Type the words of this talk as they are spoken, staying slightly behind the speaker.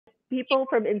people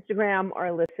from Instagram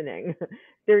are listening,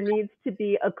 there needs to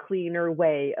be a cleaner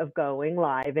way of going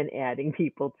live and adding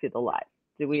people to the live.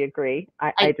 Do we agree?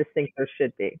 I I just think there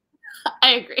should be,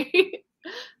 I agree.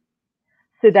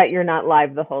 so that you're not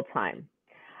live the whole time.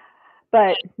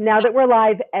 But now that we're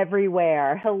live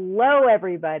everywhere, hello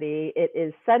everybody. It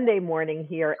is Sunday morning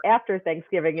here after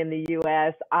Thanksgiving in the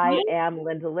US. I am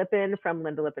Linda Lippin from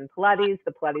Linda Lippin Pilates,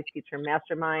 the Pilates Teacher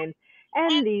Mastermind,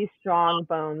 and the Strong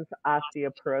Bones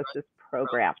Osteoporosis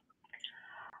Program.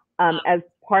 As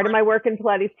part of my work in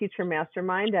Pilates Teacher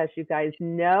Mastermind, as you guys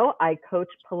know, I coach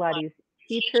Pilates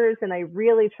teachers and I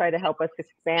really try to help us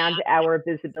expand our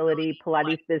visibility,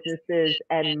 Pilates businesses,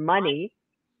 and money,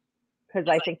 because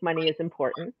I think money is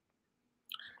important.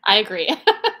 I agree. Do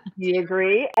you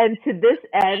agree? And to this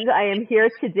end, I am here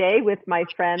today with my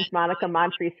friend Monica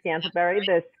Monfre Scantlebury.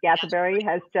 The Scantlebury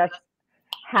has just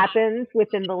happened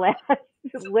within the last,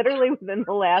 literally within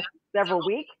the last several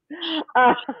weeks.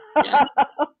 Yeah.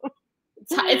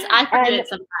 I forget And it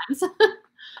sometimes.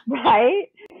 right?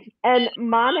 And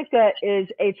Monica is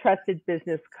a trusted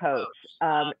business coach.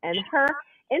 And her,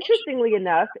 interestingly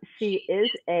enough, she is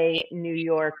a New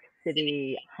York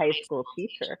City high school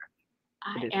teacher.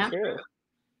 I It is am. true.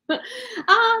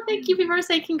 Thank you. People are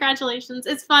saying congratulations.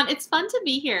 It's fun. It's fun to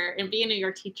be here and be a New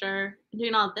York teacher and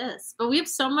doing all this. But we have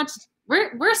so much.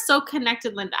 We're so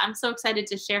connected, Linda. I'm so excited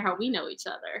to share how we know each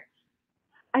other.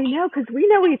 I know, because we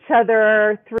know each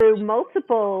other through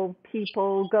multiple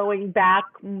people going back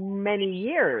many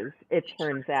years, it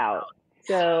turns out.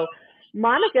 So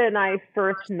Monica and I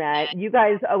first met, you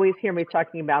guys always hear me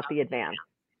talking about the Advanced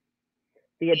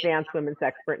Women's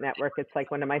Expert Network. It's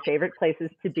like one of my favorite places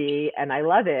to be, and I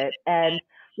love it. And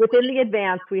within the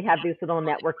Advanced, we have these little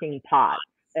networking pods.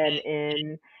 And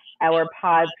in our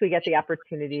pods, we get the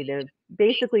opportunity to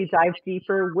basically dive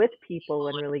deeper with people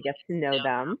and really get to know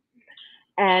them.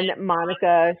 And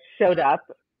Monica showed up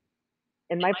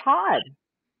in my pod.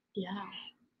 Yeah.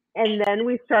 And then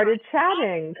we started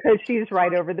chatting because she's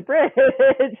right over the bridge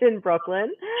in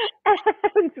Brooklyn.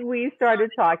 And we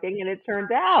started talking, and it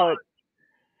turned out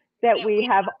that we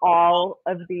have all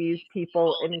of these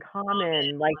people in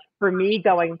common. Like for me,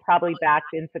 going probably back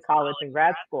into college and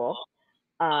grad school,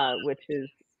 which is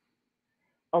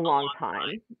a long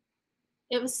time.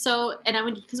 It was so,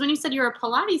 and because when you said you were a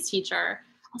Pilates teacher,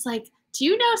 I was like, do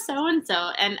you know so and so?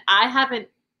 And I haven't.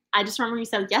 I just remember you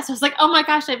said yes. I was like, oh my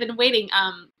gosh, I've been waiting.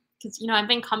 Because I've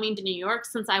been coming to New York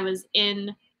since I was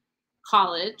in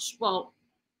college. Well,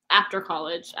 after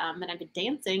college, and I've been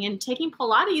dancing and taking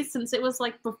Pilates since it was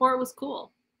like before it was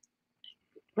cool.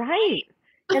 Right.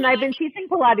 And I've been teaching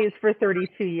Pilates for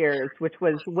 32 years, which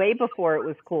was way before it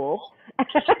was cool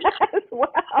as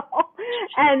well.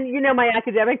 And, my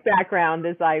academic background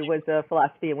is I was a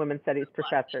philosophy and women's studies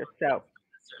professor. So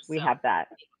we have that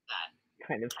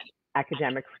kind of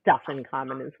academic stuff in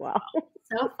common as well.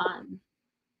 So fun.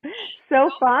 So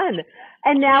fun.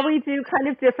 And now we do kind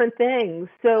of different things.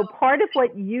 So part of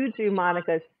what you do,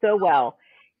 Monica, so well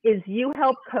is you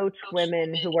help coach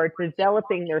women who are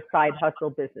developing their side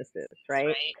hustle businesses,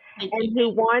 right? And who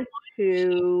want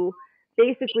to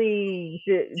basically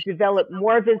develop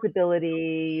more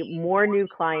visibility, more new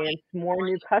clients, more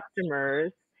new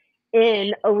customers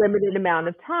in a limited amount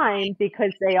of time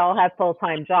because they all have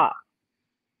full-time jobs.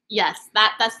 Yes,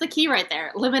 that's the key right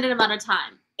there. Limited amount of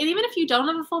time. And even if you don't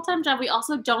have a full-time job, we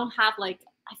also don't have I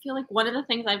feel like one of the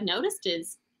things I've noticed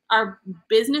is our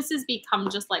businesses become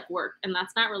just like work. And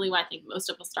that's not really why I think most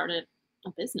of us started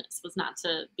a business, was not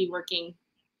to be working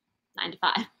 9 to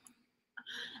 5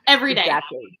 every day.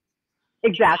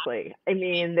 Exactly. I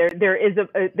mean, there is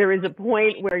a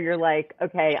point where you're like,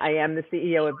 okay, I am the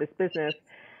CEO of this business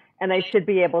and I should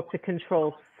be able to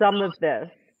control some of this.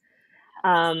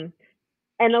 And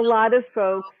a lot of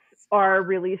folks are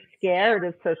really scared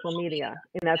of social media.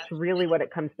 And that's really what it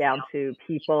comes down to.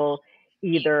 People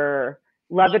either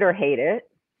love it or hate it.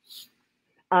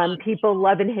 People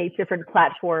love and hate different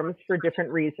platforms for different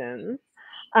reasons.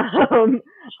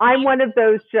 I'm one of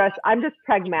those I'm just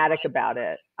pragmatic about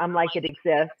it. I'm like, it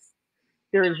exists.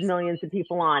 There's millions of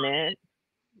people on it.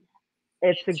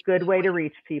 It's a good way to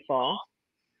reach people.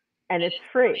 And it's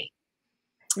free.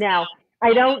 Now,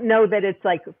 I don't know that it's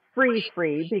like free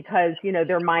because,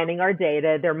 they're mining our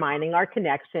data, they're mining our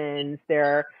connections,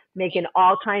 they're making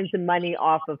all kinds of money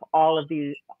off of all of this.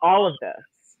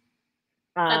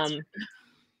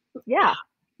 Yeah.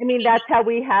 I mean, that's how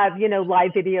we have,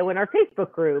 live video in our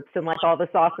Facebook groups and like all this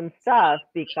awesome stuff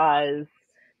because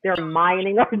they're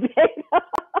mining our data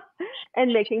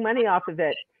and making money off of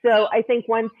it. So I think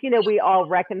once, we all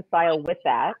reconcile with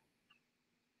that,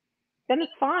 then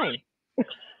it's fine.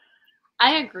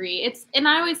 I agree. And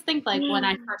I always think like when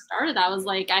I first started, I was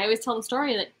like, I always tell the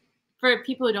story that for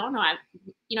people who don't know,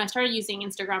 I started using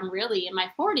Instagram really in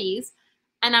my 40s,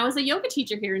 and I was a yoga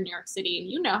teacher here in New York City,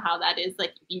 and you know how that is.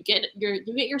 Like you get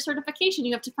your certification,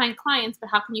 you have to find clients,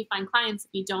 but how can you find clients if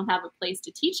you don't have a place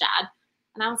to teach at?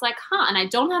 And I was like, and I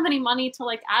don't have any money to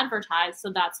like advertise.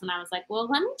 So that's when I was like, well,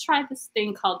 let me try this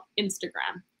thing called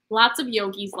Instagram. Lots of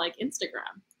yogis like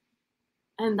Instagram.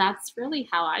 And that's really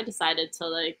how I decided to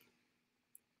like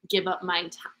give up my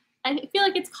time. I feel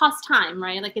like it's cost time,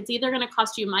 right? Like it's either going to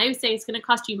cost you, I would say it's going to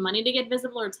cost you money to get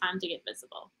visible or time to get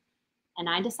visible. And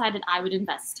I decided I would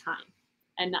invest time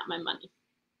and not my money.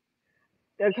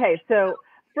 Okay, so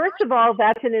first of all,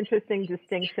 that's an interesting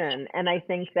distinction. And I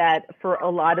think that for a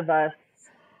lot of us,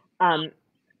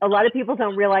 a lot of people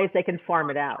don't realize they can farm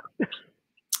it out.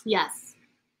 Yes.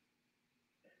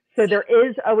 So there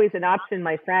is always an option,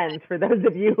 my friends, for those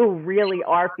of you who really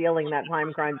are feeling that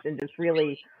time crunch and just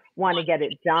really want to get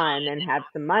it done and have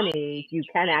some money, you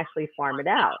can actually farm it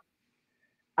out.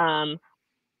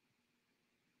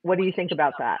 What do you think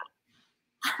about that?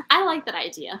 I like that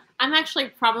idea. I'm actually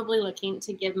probably looking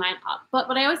to give mine up. But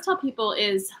what I always tell people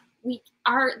is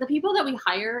the people that we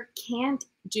hire can't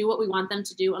do what we want them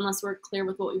to do unless we're clear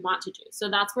with what we want to do. So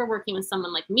that's where working with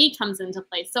someone like me comes into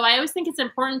place. So I always think it's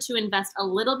important to invest a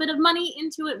little bit of money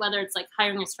into it, whether it's like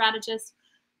hiring a strategist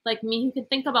like me who could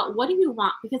think about what do you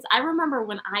want? Because I remember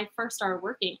when I first started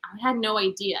working, I had no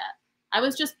idea. I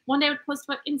was just one day I would post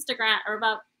about Instagram or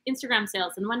about Instagram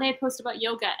sales, and one day I post about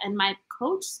yoga, and my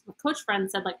coach friend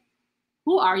said like,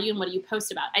 who are you and what do you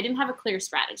post about? I didn't have a clear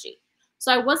strategy.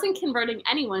 So I wasn't converting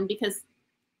anyone because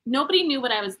nobody knew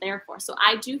what I was there for. So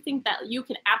I do think that you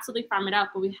can absolutely farm it out,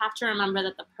 but we have to remember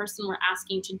that the person we're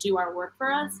asking to do our work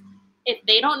for us, if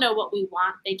they don't know what we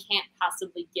want, they can't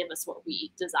possibly give us what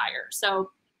we desire. So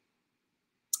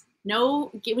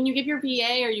when you give your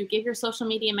VA or you give your social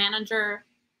media manager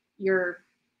your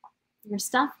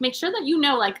stuff, make sure that you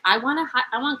know, like, I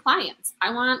want clients.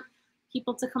 I want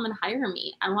people to come and hire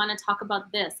me. I want to talk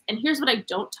about this. And here's what I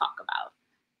don't talk about.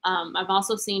 I've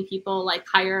also seen people like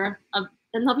hire and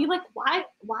they'll be like, why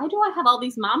do I have all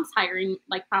these moms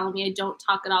follow me? I don't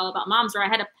talk at all about moms. Or I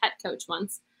had a pet coach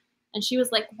once, and she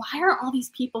was like, why are all these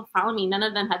people following me? None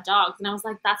of them have dogs. And I was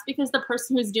like, that's because the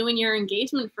person who's doing your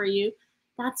engagement for you,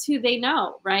 that's who they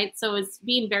know, right? So it's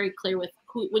being very clear with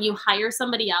when you hire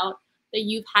somebody out, that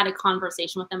you've had a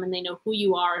conversation with them and they know who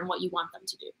you are and what you want them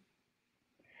to do.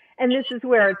 And this is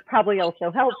where it's probably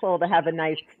also helpful to have a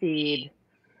nice feed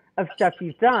of stuff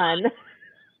you've done.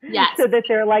 Yes. So that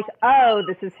they're like, oh,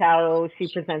 this is how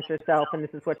she presents herself and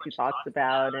this is what she talks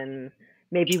about. And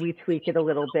maybe we tweak it a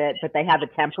little bit, but they have a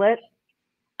template.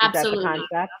 Absolutely. Is that the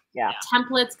concept? Yeah.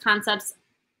 Templates, concepts,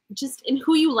 just in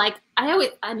who you like. I always,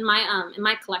 in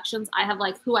my collections, I have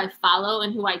like who I follow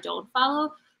and who I don't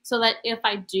follow. So that if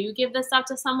I do give this out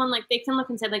to someone, like they can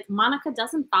look and say like, Monica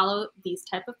doesn't follow these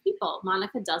type of people.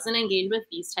 Monica doesn't engage with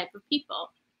these type of people.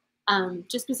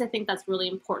 Just because I think that's really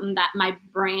important that my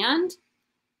brand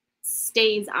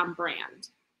stays on brand,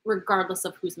 regardless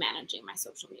of who's managing my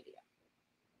social media.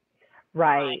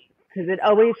 Right. Because it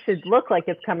always should look like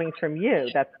it's coming from you.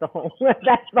 That's the whole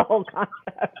concept.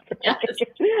 Right?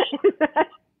 Yes.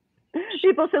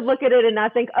 People should look at it and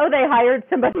not think, oh, they hired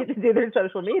somebody to do their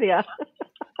social media.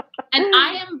 And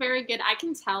I am very good. I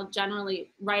can tell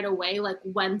generally right away, like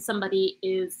when somebody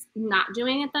is not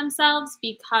doing it themselves,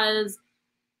 because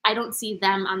I don't see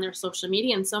them on their social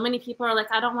media. And so many people are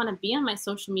like, I don't want to be on my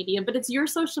social media, but it's your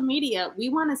social media. We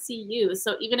want to see you.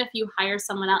 So even if you hire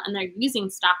someone out and they're using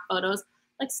stock photos,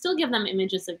 like still give them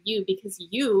images of you, because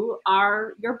you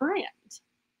are your brand,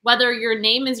 whether your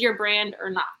name is your brand or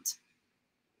not.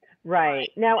 Right.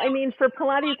 Now, I mean, for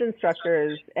Pilates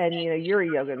instructors, and you're a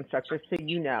yoga instructor, so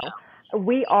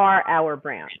we are our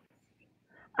brand.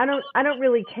 I don't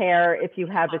really care if you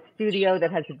have a studio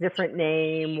that has a different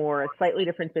name or a slightly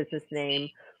different business name.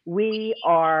 We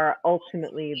are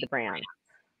ultimately the brand.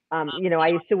 I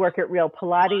used to work at Real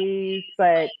Pilates,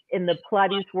 but in the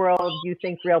Pilates world, you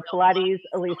think Real Pilates,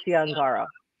 Alicia Ungaro.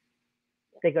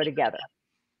 They go together,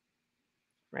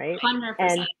 right?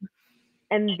 100%.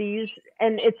 And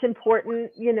it's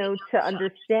important, to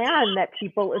understand that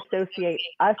people associate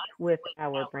us with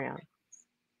our brand.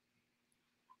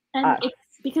 And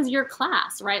it's because your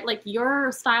class, right? Like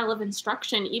your style of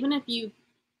instruction, even if you've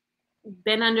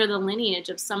been under the lineage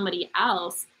of somebody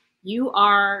else, you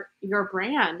are your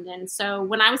brand. And so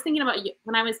when I was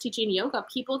teaching yoga,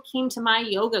 people came to my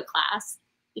yoga class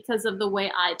because of the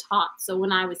way I taught. So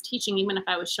when I was teaching, even if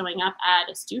I was showing up at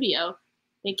a studio,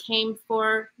 they came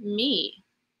for me.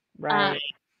 Right.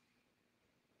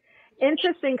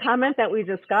 interesting comment that we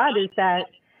just got is that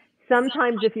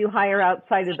sometimes if you hire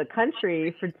outside of the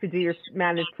country to do your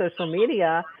managed social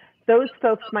media, those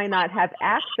folks might not have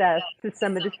access to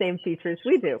some of the same features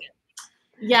we do.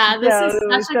 Yeah, this So is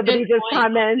such a somebody good just point.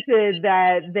 commented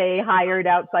that they hired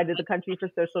outside of the country for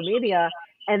social media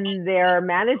and their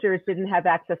managers didn't have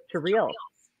access to Reels.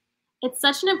 It's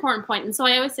such an important point. And so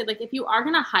I always say, like, if you are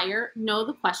going to hire, know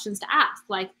the questions to ask.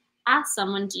 Like, ask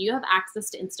someone, do you have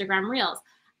access to Instagram Reels?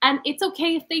 And it's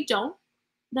okay if they don't.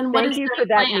 Then what is Thank you their for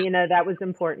that, plan? Nina. That was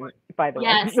important, by the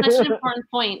Yeah, way. it's such an important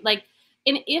point. Like,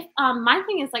 and if my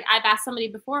thing is, like, I've asked somebody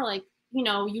before, like, you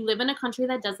know, you live in a country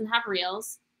that doesn't have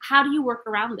Reels. How do you work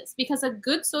around this? Because a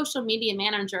good social media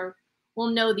manager will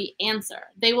know the answer.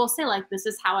 They will say, like, this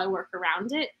is how I work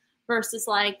around it, versus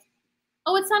like,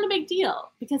 oh, it's not a big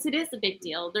deal, because it is a big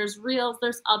deal. There's Reels,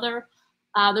 there's other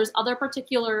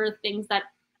particular things that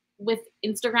with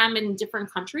Instagram in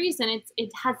different countries, and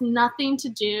it has nothing to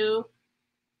do.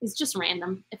 It's just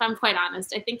random. If I'm quite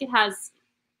honest, I think it has.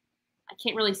 I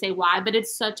can't really say why, but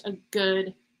it's such a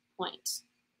good point.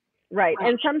 Right.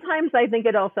 And sometimes I think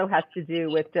it also has to do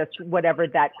with just whatever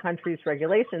that country's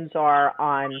regulations are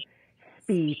on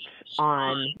speech,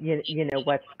 on, you know,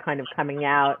 what's kind of coming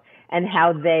out and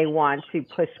how they want to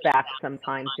push back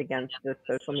sometimes against the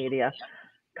social media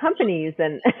companies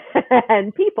and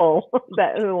and people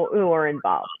who are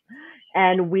involved.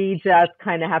 And we just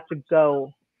kind of have to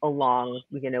go along,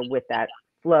 you know, with that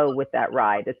flow, with that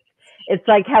ride. It's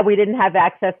like how we didn't have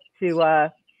access to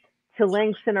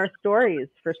links in our stories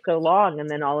for so long, and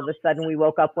then all of a sudden we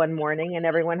woke up one morning and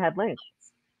everyone had links.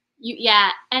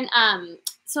 And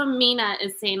so Mina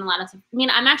is saying a lot of stuff.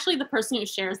 Mina, I'm actually the person who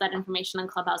shares that information on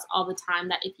Clubhouse all the time,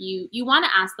 that if you want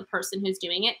to ask the person who's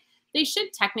doing it, they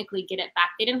should technically get it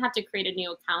back. They didn't have to create a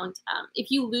new account.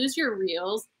 If you lose your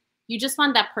Reels, you just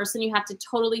want that person, you have to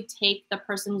totally take the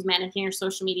person who's managing your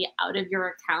social media out of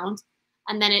your account,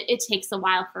 and then it takes a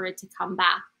while for it to come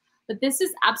back. But this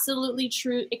is absolutely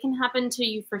true. It can happen to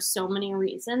you for so many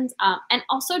reasons. And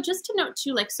also, just to note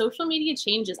too, like, social media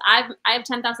changes. I have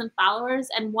 10,000 followers,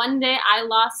 and one day I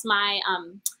lost my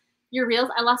your Reels.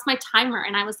 I lost my timer,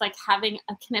 and I was like having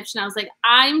a conniption. I was like,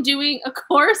 I'm doing a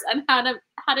course on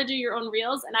how to do your own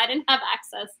Reels, and I didn't have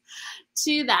access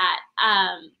to that.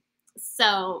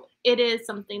 So it is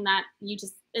something that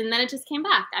and then it just came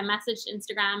back. I messaged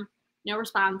Instagram. No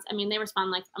response. I mean, they respond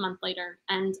like a month later,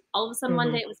 and all of a sudden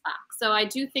one day it was back. So I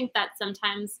do think that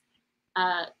sometimes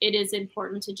it is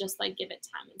important to just like give it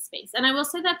time and space. And I will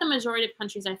say that the majority of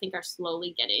countries, I think, are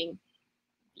slowly getting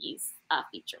these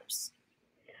features.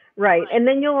 Right. And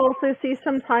then you'll also see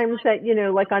sometimes that, you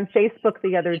know, like on Facebook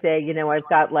the other day, you know, I've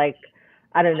got like,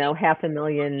 I don't know,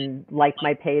 500,000 like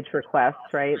my page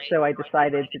requests, right? So I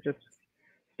decided to just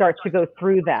start to go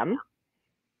through them.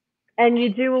 And you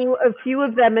do a few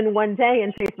of them in one day,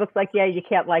 and Facebook's like, yeah, you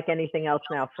can't like anything else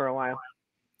now for a while.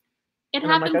 It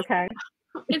and happens. I'm like, okay.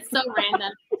 It's so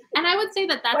random. And I would say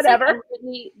that that's whatever.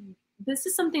 Like this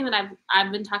is something that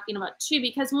I've been talking about too,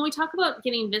 because when we talk about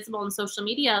getting visible on social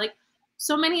media, like,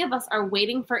 so many of us are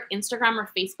waiting for Instagram or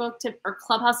Facebook or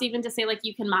Clubhouse even to say, like,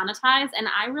 you can monetize. And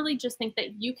I really just think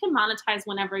that you can monetize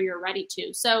whenever you're ready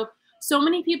to. So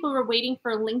many people were waiting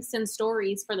for links and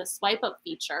stories for the swipe up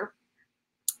feature.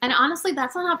 And honestly,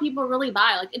 that's not how people really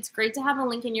buy. Like, it's great to have a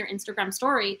link in your Instagram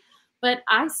story, but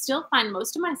I still find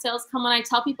most of my sales come when I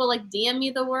tell people, like, DM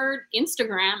me the word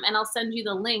Instagram and I'll send you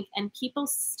the link. And people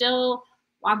still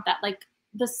want that, like,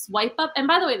 the swipe up. And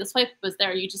by the way, the swipe up is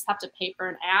there. You just have to pay for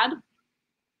an ad.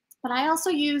 But I also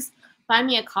use Buy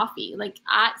Me a Coffee. Like,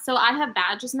 I have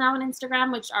badges now on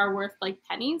Instagram, which are worth like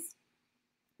pennies.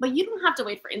 But you don't have to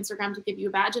wait for Instagram to give you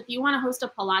a badge. If you want to host a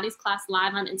Pilates class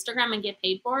live on Instagram and get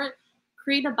paid for it,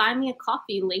 create a Buy Me a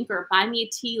Coffee link, or Buy Me a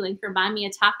Tea link, or Buy Me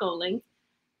a Taco link.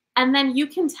 And then you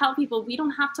can tell people, we don't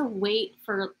have to wait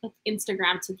for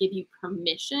Instagram to give you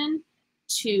permission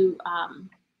to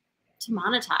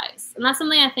monetize. And that's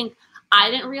something I think I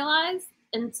didn't realize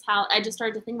until I just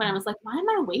started to think about it. I was like, why am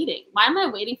I waiting? Why am I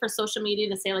waiting for social media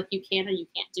to say, like, you can or you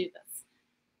can't do this?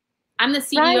 I'm the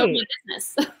CEO of my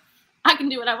business. I can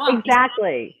do what I want.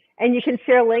 Exactly. And you can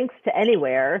share links to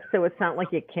anywhere, so it's not like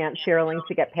you can't share a link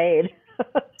to get paid.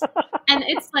 And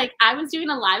it's like, I was doing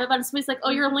a live about it, and somebody's like,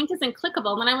 oh, your link isn't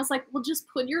clickable. And I was like, well, just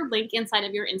put your link inside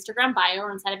of your Instagram bio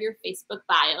or inside of your Facebook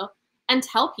bio and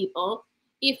tell people,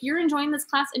 if you're enjoying this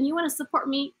class and you want to support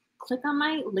me, click on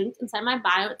my link inside my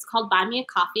bio. It's called Buy Me a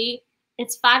Coffee.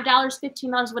 It's $5,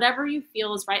 $15, whatever you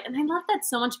feel is right. And I love that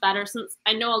so much better, since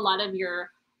I know a lot of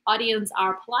your audience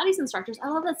are Pilates instructors. I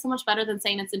love that so much better than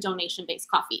saying it's a donation-based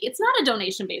coffee. It's not a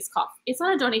donation-based coffee. It's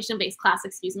not a donation-based class,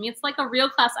 excuse me. It's like a real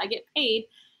class. I get paid.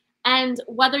 And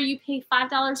whether you pay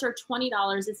 $5 or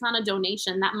 $20, it's not a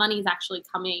donation. That money is actually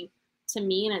coming to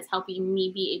me and it's helping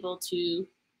me be able to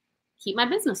keep my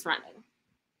business running.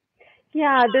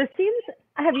 Yeah,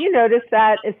 have you noticed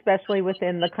that, especially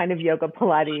within the kind of yoga,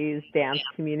 Pilates, dance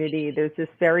community, there's this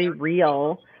very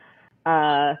real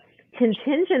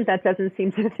contingent that doesn't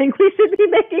seem to think we should be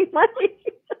making money.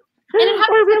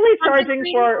 We're really charging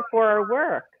for our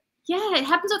work. Yeah, it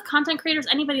happens with content creators,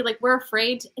 anybody, like we're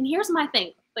afraid. And here's my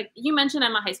thing. Like you mentioned,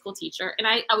 I'm a high school teacher, and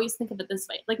I always think of it this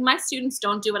way. Like my students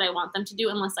don't do what I want them to do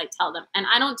unless I tell them. And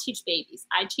I don't teach babies.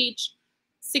 I teach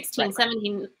 16, right.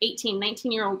 17, 18,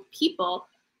 19-year-old people,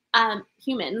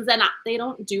 humans, and they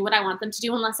don't do what I want them to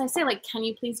do unless I say, like, can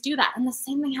you please do that? And the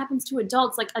same thing happens to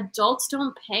adults. Like adults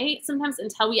don't pay sometimes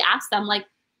until we ask them, like,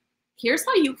 here's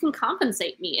how you can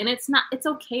compensate me. And it's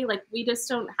okay. Like we just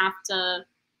don't have to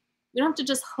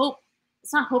just hope.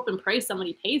 It's not hope and pray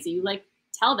somebody pays you. Like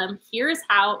tell them, here's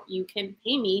how you can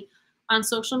pay me on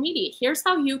social media. Here's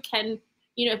how you can,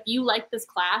 if you like this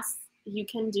class, you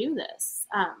can do this.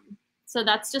 So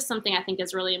that's just something I think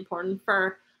is really important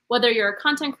for whether you're a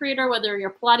content creator, whether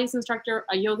you're a Pilates instructor,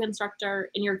 a yoga instructor,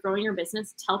 and you're growing your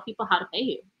business, tell people how to pay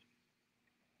you.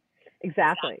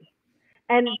 Exactly.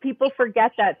 And people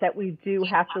forget that we do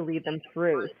have to lead them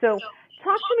through. So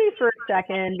talk to me for a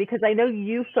second, because I know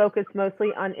you focus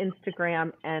mostly on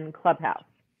Instagram and Clubhouse.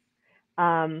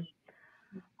 I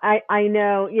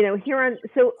know,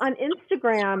 on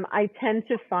Instagram, I tend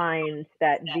to find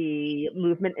that the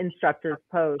movement instructors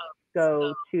posts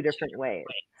go two different ways.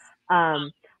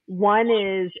 One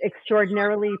is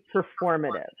extraordinarily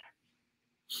performative.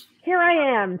 Here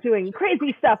I am doing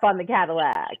crazy stuff on the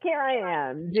Cadillac. Here I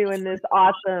am doing this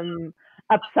awesome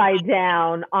upside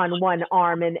down on one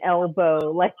arm and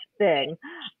elbow like thing.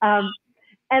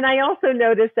 And I also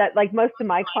noticed that like most of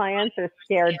my clients are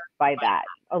scared by that.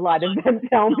 A lot of them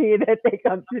tell me that they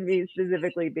come to me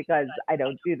specifically because I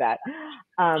don't do that.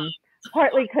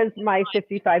 Partly because my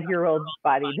 55-year-old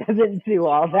body doesn't do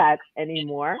all that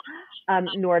anymore,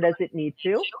 nor does it need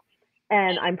to.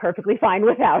 And I'm perfectly fine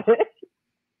without it.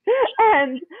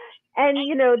 And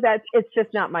that it's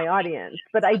just not my audience.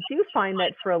 But I do find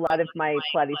that for a lot of my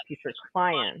Pilates teacher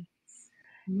clients,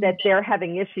 that they're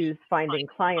having issues finding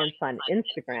clients on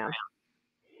Instagram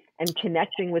and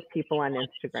connecting with people on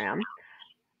Instagram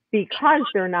because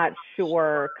they're not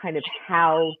sure kind of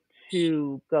how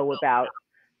to go about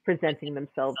presenting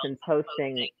themselves and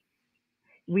posting.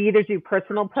 We either do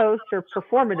personal posts or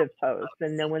performative posts,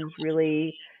 and no one's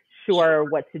really sure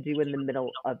what to do in the middle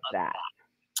of that.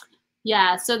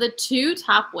 Yeah, so the two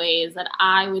top ways that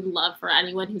I would love for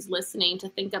anyone who's listening to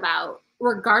think about,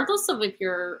 regardless of if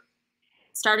you're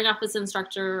starting off as an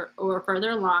instructor or further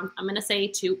along, I'm going to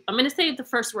say the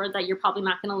first word that you're probably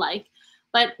not going to like,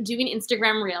 but doing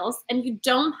Instagram reels. And you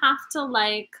don't have to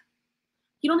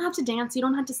dance, you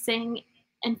don't have to sing.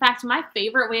 In fact, my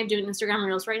favorite way of doing Instagram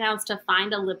reels right now is to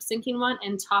find a lip syncing one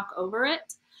and talk over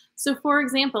it. So for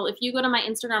example, if you go to my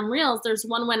Instagram reels, there's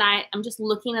one when I'm just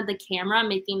looking at the camera,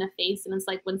 making a face. And it's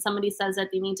like when somebody says that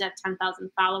they need to have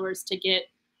 10,000 followers to get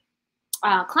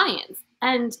clients.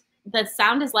 And the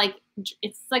sound is like,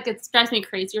 it drives me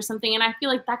crazy or something. And I feel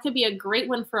like that could be a great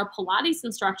one for a Pilates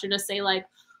instructor to say, like,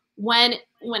 when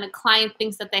a client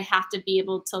thinks that they have to be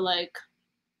able to like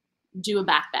do a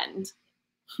back bend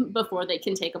before they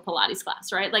can take a Pilates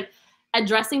class, right? Like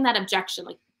addressing that objection.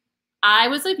 Like I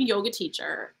was a yoga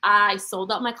teacher. I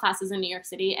sold out my classes in New York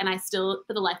City, and I still,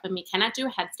 for the life of me, cannot do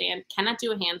a headstand, cannot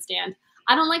do a handstand.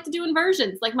 I don't like to do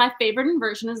inversions. Like my favorite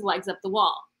inversion is legs up the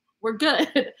wall. We're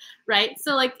good, right?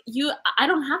 So like I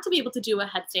don't have to be able to do a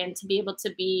headstand to be able to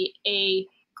be a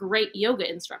great yoga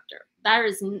instructor. That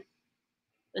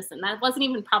wasn't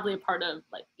even probably a part of,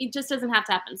 like, it just doesn't have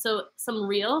to happen. So some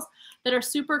reels that are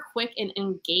super quick and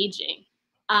engaging.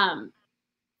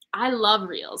 I love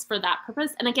reels for that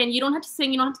purpose. And again, you don't have to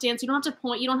sing, you don't have to dance, you don't have to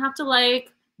point, you don't have to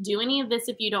like do any of this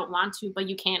if you don't want to, but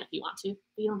you can if you want to,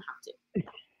 but you don't have to.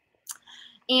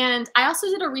 And I also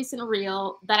did a recent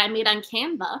reel that I made on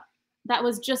Canva that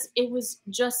was just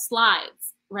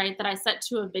slides, right? That I set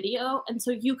to a video. And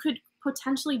so you could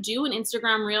potentially do an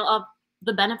Instagram reel of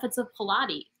the benefits of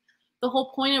Pilates. The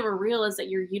whole point of a reel is that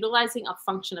you're utilizing a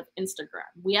function of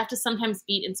Instagram. We have to sometimes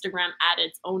beat Instagram at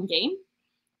its own game.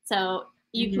 So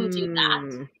you can do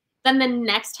that. Then the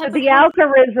next type of the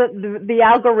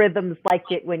algorithms like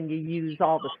it when you use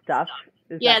all the stuff.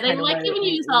 Yeah, they like it when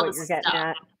you use all the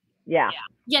stuff. Yeah.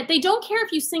 Yeah, they don't care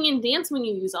if you sing and dance when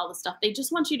you use all the stuff. They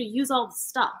just want you to use all the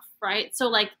stuff, right? So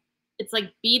like it's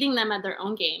like beating them at their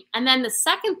own game. And then the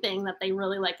second thing that they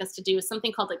really like us to do is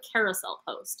something called a carousel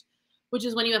post, which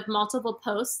is when you have multiple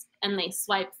posts and they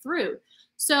swipe through.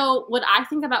 So what I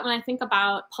think about when I think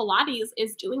about Pilates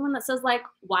is doing one that says like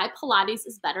why Pilates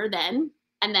is better than,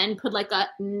 and then put like a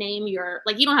name your,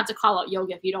 like you don't have to call out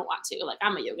yoga if you don't want to. Like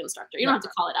I'm a yoga instructor. You don't have to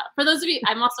call it out. For those of you,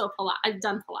 I'm also a Pilates, I've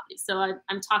done Pilates. So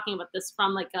I'm talking about this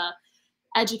from like a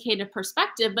educated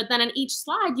perspective, but then in each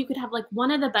slide you could have like one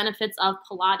of the benefits of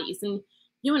Pilates. And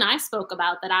you and I spoke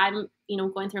about that I'm,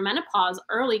 going through menopause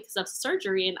early because of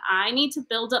surgery, and I need to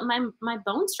build up my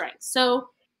bone strength. So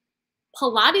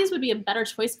Pilates would be a better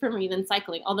choice for me than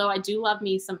cycling. Although I do love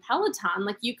me some Peloton.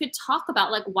 Like you could talk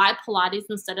about like why Pilates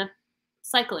instead of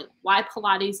cycling, why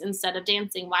Pilates instead of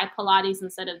dancing, why Pilates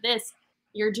instead of this.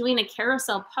 You're doing a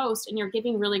carousel post and you're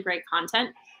giving really great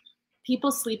content.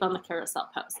 People sleep on the carousel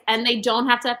post, and they don't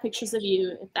have to have pictures of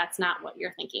you if that's not what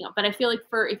you're thinking of. But I feel like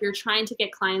if you're trying to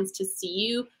get clients to see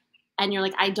you and you're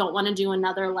like, I don't want to do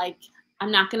another, like,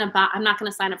 I'm not going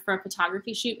to sign up for a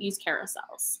photography shoot, use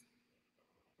carousels.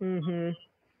 Mm-hmm.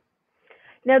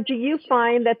 Now, do you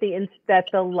find that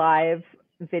the live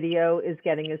video is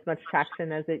getting as much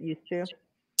traction as it used to?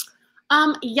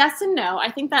 Yes and no.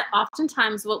 I think that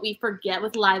oftentimes what we forget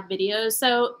with live videos,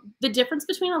 so the difference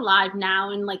between a live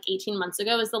now and like 18 months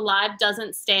ago is the live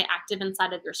doesn't stay active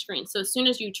inside of your screen. So as soon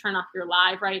as you turn off your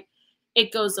live, right,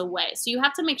 it goes away. So you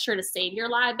have to make sure to save your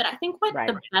live. But I think what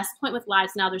the best point with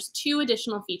lives now, there's 2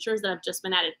 additional features that have just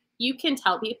been added. You can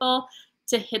tell people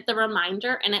to hit the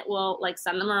reminder and it will like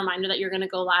send them a reminder that you're going to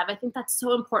go live. I think that's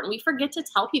so important. We forget to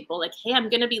tell people like, hey, I'm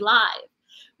going to be live.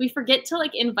 We forget to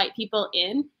like invite people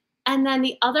in. And then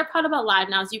the other part about live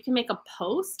now is you can make a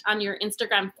post on your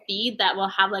Instagram feed that will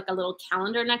have like a little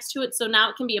calendar next to it. So now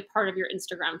it can be a part of your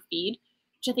Instagram feed,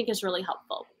 which I think is really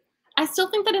helpful. I still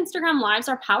think that Instagram lives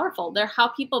are powerful. They're how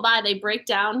people buy. They break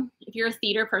down, if you're a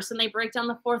theater person, they break down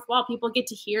the fourth wall. People get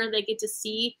to hear, they get to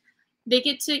see, they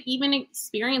get to even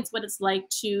experience what it's like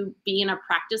to be in a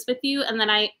practice with you. And then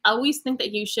I always think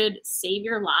that you should save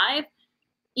your live.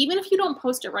 Even if you don't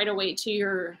post it right away to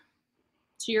your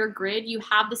grid, you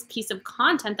have this piece of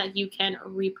content that you can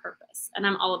repurpose. And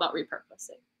I'm all about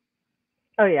repurposing.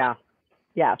 Oh yeah.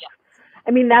 Yeah.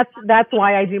 I mean, that's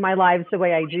why I do my lives the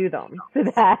way I do them, so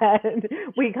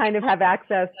that we kind of have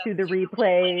access to the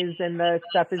replays and the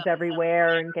stuff is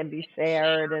everywhere and can be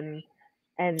shared and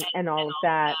all of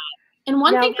that. And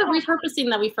one thing for repurposing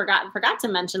that we forgot to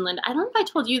mention, Linda, I don't know if I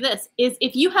told you this, is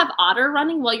if you have Otter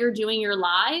running while you're doing your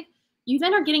live, you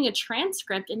then are getting a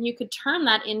transcript and you could turn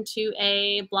that into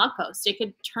a blog post. It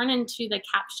could turn into the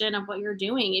caption of what you're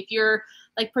doing. If you're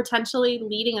like potentially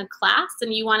leading a class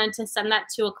and you wanted to send that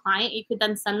to a client, you could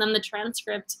then send them the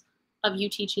transcript of you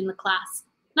teaching the class.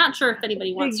 Not sure if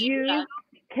anybody wants to do that.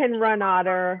 You can run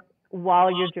Otter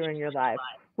while you're doing your live.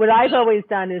 What I've always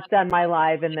done is done my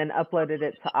live and then uploaded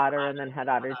it to Otter and then had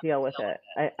Otter deal with it.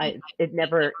 It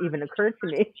never even occurred to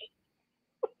me.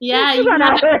 Yeah, you run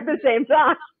Otter at the same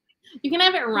time. You can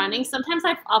have it running. Sometimes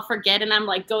I'll forget and I'm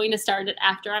like going to start it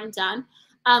after I'm done.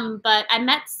 But I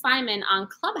met Simon on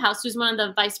Clubhouse, who's one of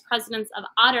the vice presidents of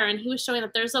Otter, and he was showing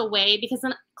that there's a way, because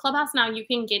in Clubhouse now you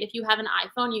can get, if you have an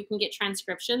iPhone, you can get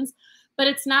transcriptions, but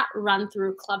it's not run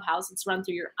through Clubhouse, it's run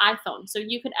through your iPhone. So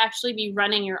you could actually be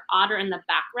running your Otter in the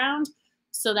background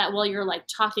so that while you're like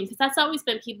talking, because that's always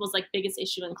been people's like biggest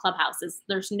issue in Clubhouse is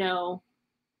there's no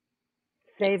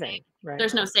saving, right?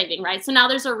 There's no saving, right? So now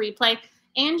there's a replay.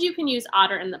 And you can use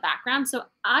Otter in the background. So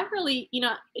I really,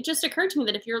 it just occurred to me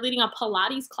that if you're leading a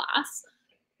Pilates class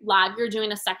live, you're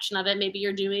doing a section of it, maybe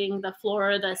you're doing the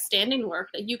floor, the standing work,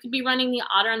 that you could be running the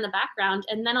Otter in the background.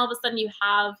 And then all of a sudden you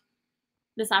have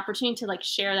this opportunity to like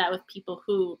share that with people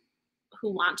who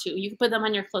want to. You can put them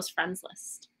on your close friends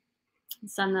list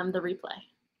and send them the replay.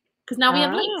 Because now we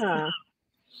have links.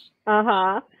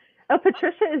 Oh,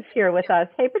 Patricia is here with us.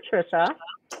 Hey, Patricia.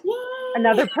 Yay.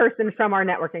 Another person from our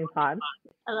networking pod.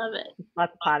 I love it.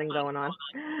 Lots of potting going on.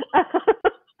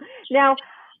 Now,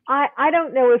 I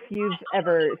don't know if you've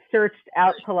ever searched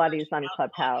out Pilates on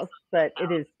Clubhouse, but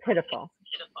it is pitiful.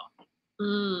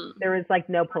 There is like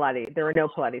no Pilates. There are no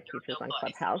Pilates teachers on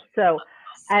Clubhouse. So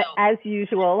as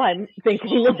usual, I'm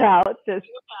thinking about just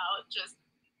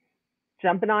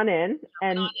jumping on in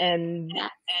and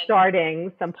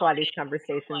starting some Pilates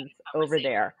conversations over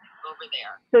there.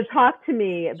 So talk to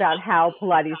me about how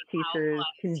Pilates teachers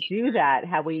can do that,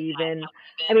 how we even,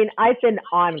 I've been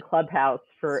on Clubhouse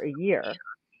for a year.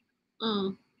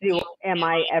 Am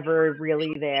I ever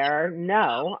really there?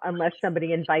 No, unless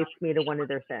somebody invites me to one of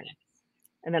their things.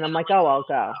 And then I'm like, oh, I'll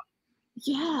go.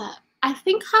 Yeah, I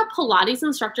think how Pilates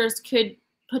instructors could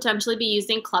potentially be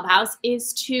using Clubhouse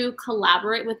is to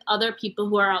collaborate with other people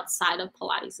who are outside of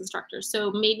Pilates instructors. So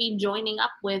maybe joining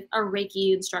up with a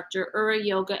Reiki instructor or a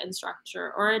yoga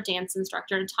instructor or a dance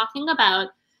instructor and talking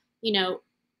about,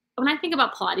 when I think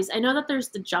about Pilates, I know that there's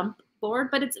the jump board,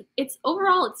 but it's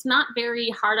overall, it's not very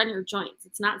hard on your joints.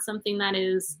 It's not something that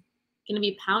is going to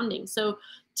be pounding. So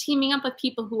teaming up with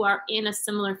people who are in a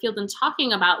similar field and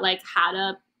talking about like how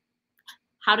to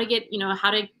get,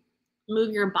 how to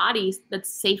move your body that's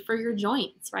safe for your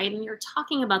joints, right? And you're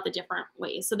talking about the different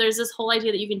ways. So there's this whole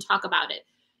idea that you can talk about it.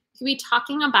 You could be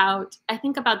talking about, I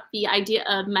think about the idea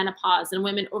of menopause and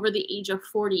women over the age of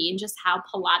 40 and just how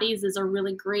Pilates is a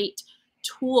really great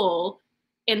tool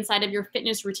inside of your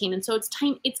fitness routine. And so it's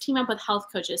team up with health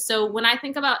coaches. So when I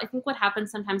think what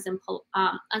happens sometimes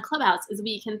on Clubhouse is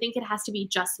we can think it has to be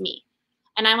just me.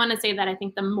 And I want to say that I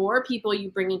think the more people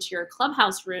you bring into your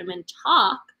Clubhouse room and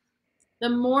talk, the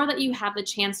more that you have the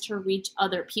chance to reach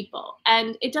other people.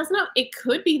 And it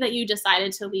could be that you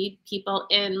decided to lead people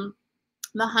in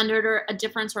the 100 or a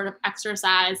different sort of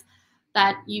exercise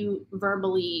that you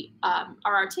verbally are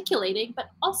articulating,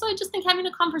 but also I just think having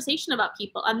a conversation about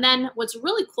people. And then what's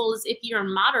really cool is if you're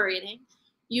moderating,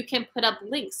 you can put up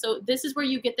links. So this is where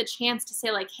you get the chance to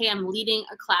say like, hey, I'm leading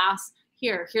a class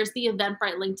here. Here's the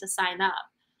Eventbrite link to sign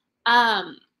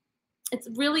up. It's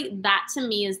really, that to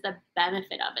me is the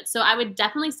benefit of it. So I would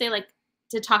definitely say like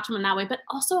to talk to them in that way, but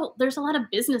also there's a lot of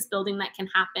business building that can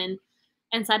happen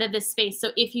inside of this space.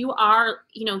 So if you are,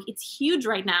 it's huge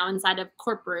right now inside of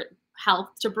corporate health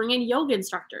to bring in yoga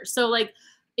instructors. So like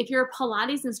if you're a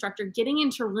Pilates instructor, getting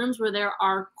into rooms where there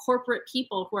are corporate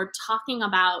people who are talking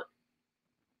about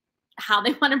how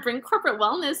they want to bring corporate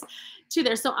wellness to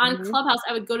there. So on Clubhouse,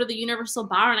 I would go to the Universal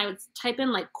Bar and I would type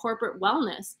in like corporate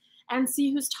wellness and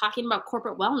see who's talking about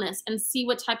corporate wellness and see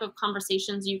what type of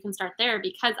conversations you can start there.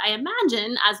 Because I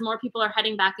imagine as more people are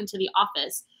heading back into the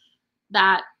office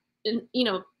that,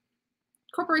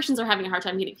 corporations are having a hard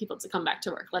time getting people to come back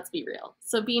to work. Let's be real.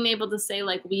 So being able to say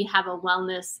like, we have a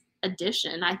wellness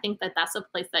edition, I think that that's a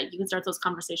place that you can start those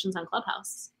conversations on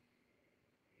Clubhouse.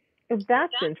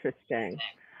 That's interesting.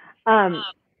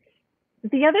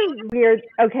 The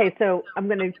other so I'm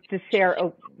going to just share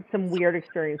some weird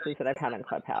experiences that I've had on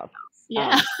Clubhouse.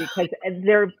 Yeah. Because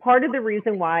they're part of the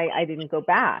reason why I didn't go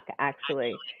back,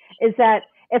 actually, is that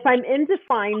if I'm in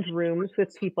defined rooms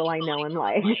with people I know and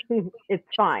like, it's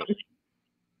fine.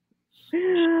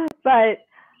 But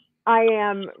I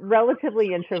am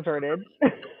relatively introverted,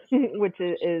 which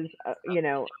is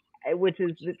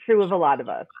true of a lot of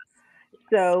us.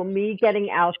 So me getting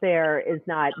out there is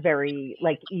not very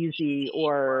like easy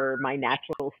or my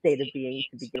natural state of being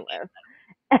to begin with.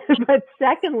 But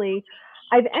secondly,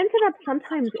 I've ended up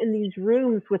sometimes in these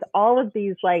rooms with all of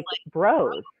these like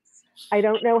bros. I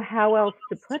don't know how else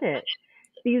to put it.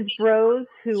 These bros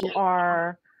who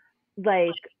are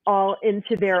like all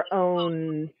into their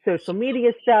own social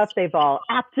media stuff. They've all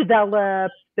app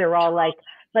developed. They're all like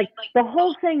the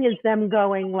whole thing is them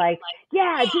going like,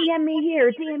 yeah, DM me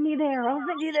here, DM me there. I'll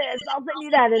send you this, I'll send you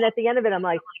that. And at the end of it, I'm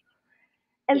like,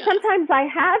 and sometimes I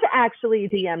have actually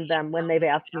DM'd them when they've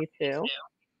asked me to.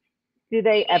 Do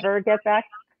they ever get back?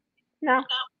 No.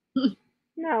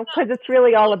 No, because it's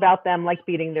really all about them like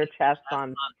beating their chests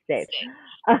on stage.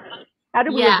 How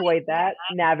do we avoid that,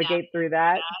 navigate through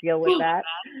that, deal with that?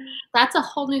 That's a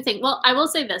whole new thing. Well, I will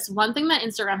say this. One thing that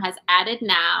Instagram has added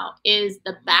now is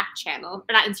the back channel.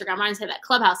 Or not Instagram, I want to say that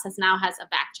Clubhouse has a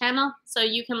back channel. So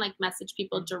you can like message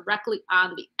people directly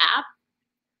on the app.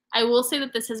 I will say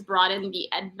that this has brought in the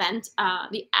advent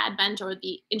or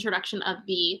the introduction of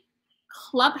the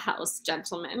Clubhouse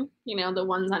gentlemen, the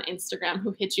ones on Instagram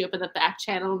who hit you up in the back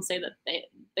channel and say that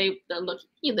they're looking,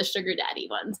 the sugar daddy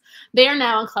ones. They are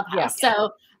now on Clubhouse. Yeah.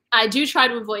 So I do try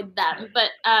to avoid them. But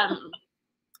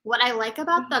what I like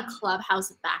about the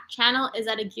Clubhouse back channel is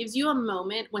that it gives you a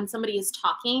moment when somebody is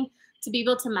talking to be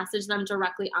able to message them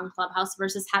directly on Clubhouse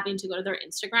versus having to go to their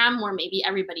Instagram where maybe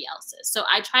everybody else is. So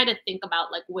I try to think about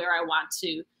like where I want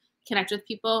to connect with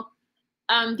people.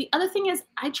 The other thing is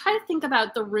I try to think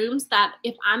about the rooms that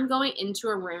if I'm going into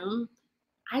a room,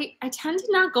 I tend to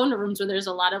not go into rooms where there's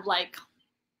a lot of like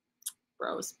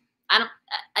bros. I've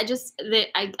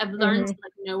learned to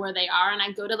like know where they are, and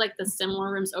I go to like the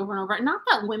similar rooms over and over. Not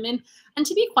that women, and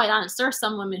to be quite honest, there are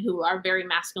some women who are very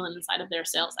masculine inside of their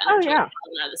sales energy. Oh, yeah.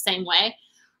 Are the same way.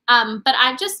 But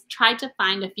I've just tried to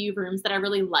find a few rooms that I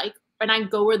really like, and I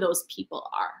go where those people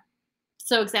are.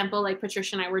 So example, like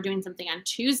Patricia and I were doing something on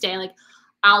Tuesday, like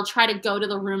I'll try to go to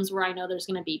the rooms where I know there's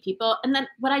going to be people. And then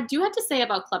what I do have to say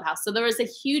about Clubhouse, so there was a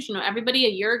huge, everybody a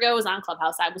year ago was on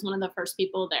Clubhouse. I was one of the first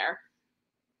people there.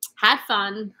 Had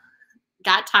fun,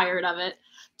 got tired of it,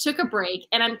 took a break,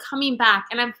 and I'm coming back.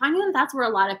 And I'm finding that that's where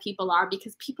a lot of people are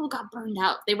because people got burned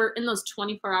out. They were in those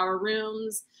 24-hour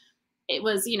rooms. It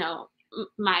was,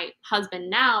 my husband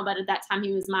now, but at that time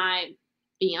he was my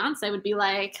Beyonce would be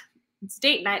like, it's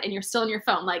date night and you're still on your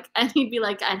phone. Like, and he'd be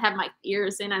like, I'd have my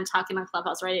ears in and talking on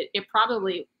Clubhouse, right? It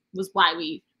probably was why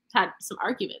we had some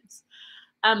arguments.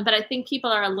 But I think people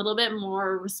are a little bit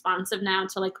more responsive now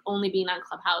to like only being on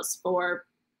Clubhouse for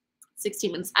 60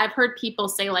 minutes. I've heard people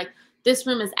say like, this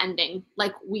room is ending,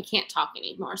 like we can't talk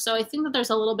anymore. So I think that there's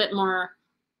a little bit more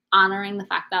honoring the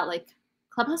fact that like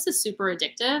Clubhouse is super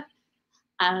addictive.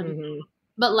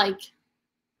 But like,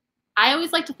 I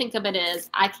always like to think of it as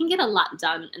I can get a lot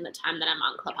done in the time that I'm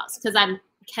on Clubhouse because I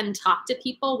can talk to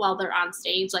people while they're on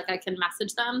stage. Like I can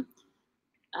message them.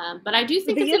 But I do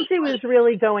think the issue is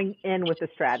really going in with a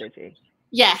strategy.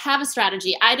 Yeah, have a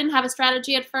strategy. I didn't have a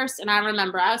strategy at first, and I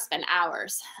remember I would spend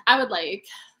hours. I would like,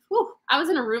 I was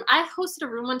in a room. I hosted a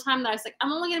room one time that I was like,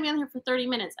 I'm only going to be on here for 30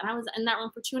 minutes. And I was in that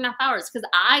room for 2.5 hours because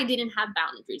I didn't have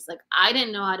boundaries. Like I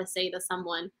didn't know how to say to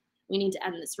someone, we need to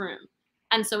end this room.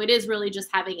 And so it is really just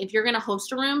having, if you're going to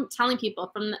host a room, telling people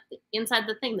from the, inside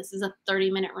the thing, this is a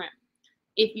 30-minute room.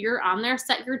 If you're on there,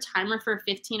 set your timer for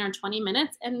 15 or 20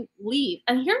 minutes and leave.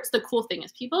 And here's the cool thing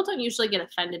is people don't usually get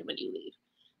offended when you leave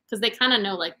because they kind of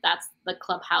know like that's the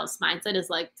Clubhouse mindset is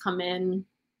like come in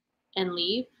and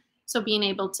leave. So being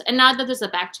able to, and now that there's a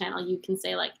back channel, you can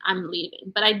say like, I'm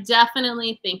leaving. But I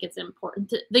definitely think it's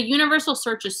important. The universal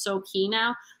search is so key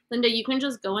now. Linda, you can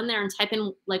just go in there and type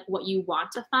in like what you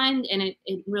want to find. And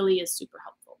it really is super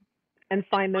helpful. And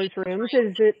find those rooms.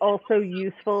 Is it also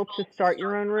useful to start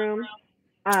your own room?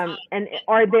 And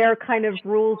are there kind of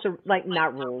rules, or like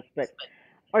not rules, but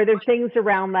are there things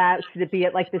around that? Should it be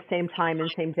at like the same time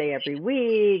and same day every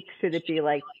week? Should it be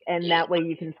like, and that way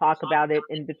you can talk about it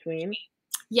in between?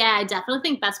 Yeah, I definitely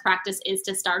think best practice is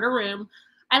to start a room.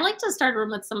 I like to start a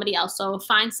room with somebody else. So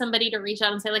find somebody to reach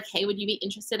out and say like, hey, would you be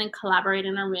interested in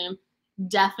collaborating in a room?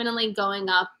 Definitely going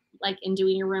up like and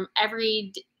doing your room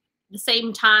the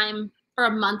same time for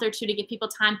a month or two to give people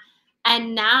time.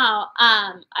 And now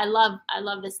I love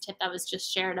this tip that was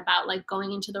just shared about like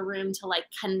going into the room to like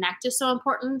connect is so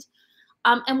important.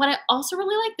 And what I also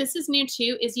really like, this is new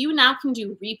too, is you now can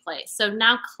do replays. So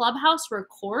now Clubhouse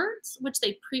records, which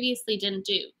they previously didn't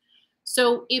do.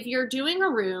 So if you're doing a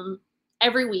room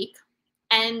every week,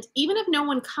 and even if no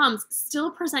one comes,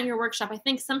 still present your workshop. I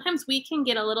think sometimes we can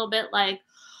get a little bit like,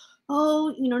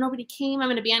 oh, nobody came. I'm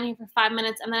going to be on here for 5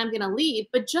 minutes and then I'm going to leave.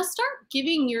 But just start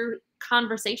giving your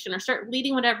conversation or start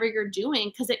leading whatever you're doing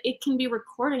because it can be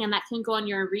recording and that can go on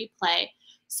your replay.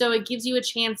 So it gives you a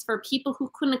chance for people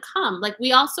who couldn't come. Like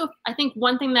we also, I think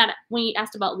one thing that when you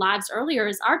asked about lives earlier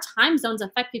is our time zones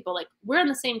affect people. Like we're in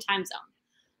the same time zone.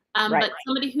 But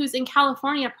somebody who's in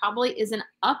California probably isn't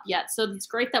up yet. So it's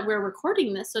great that we're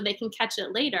recording this so they can catch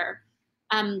it later.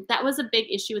 That was a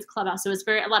big issue with Clubhouse. It was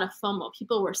a lot of FOMO.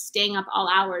 People were staying up all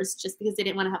hours just because they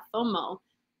didn't want to have FOMO.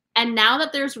 And now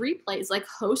that there's replays, like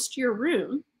host your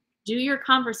room, do your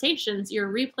conversations,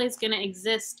 your replay is going to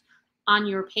exist on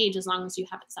your page as long as you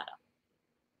have it set up.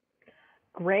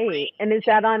 Great. And is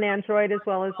that on Android as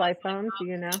well as iPhone? Do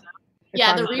you know?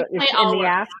 Yeah, the replay in the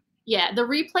app. Yeah, the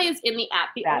replay is in the app.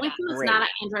 The only thing that's not on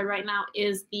Android right now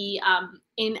is the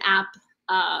in-app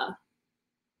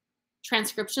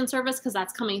transcription service because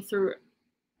that's coming through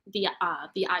the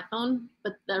iPhone,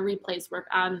 but the replays work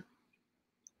on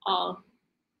all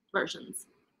versions.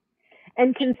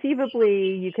 And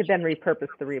conceivably, you could then repurpose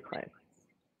the replays.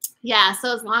 Yeah,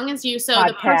 so as long as the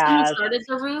person who started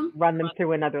the room, run them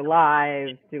through another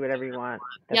live, do whatever you want.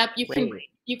 That's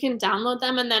you can download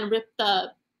them and then rip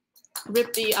the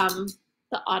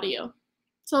audio.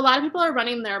 So a lot of people are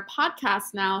running their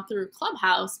podcasts now through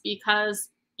Clubhouse because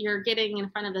you're getting in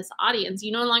front of this audience.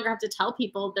 You no longer have to tell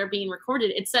people they're being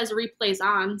recorded. It says replays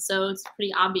on, so it's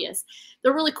pretty obvious.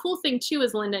 The really cool thing too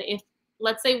is, Linda, if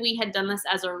let's say we had done this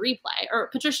as a replay, or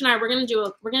Patricia and I, we're gonna do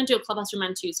a Clubhouse room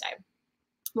on Tuesday.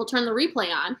 We'll turn the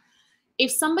replay on.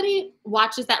 If somebody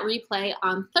watches that replay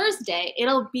on Thursday,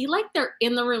 it'll be like they're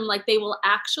in the room, like they will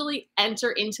actually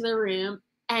enter into the room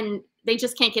and they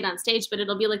just can't get on stage, but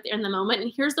it'll be like they're in the moment.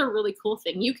 And here's the really cool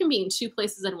thing. You can be in 2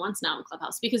 places at once now in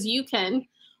Clubhouse because you can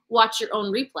watch your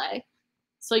own replay.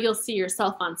 So you'll see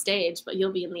yourself on stage, but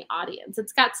you'll be in the audience.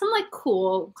 It's got some like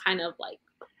cool kind of like.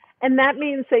 And that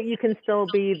means that you can still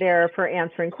be there for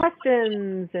answering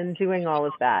questions and doing all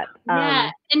of that.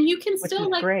 Yeah, and you can still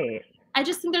like. Great. I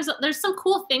just think there's some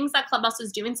cool things that Clubhouse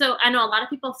is doing. So I know a lot of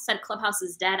people said Clubhouse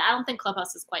is dead. I don't think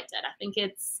Clubhouse is quite dead.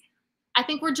 I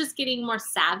think we're just getting more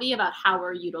savvy about how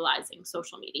we're utilizing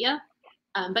social media.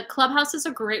 But Clubhouse is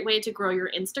a great way to grow your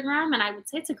Instagram, and I would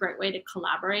say it's a great way to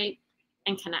collaborate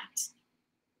and connect.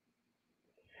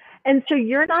 And so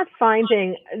you're not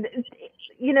finding,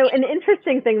 an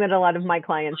interesting thing that a lot of my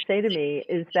clients say to me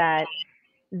is that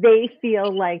they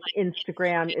feel like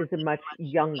Instagram is a much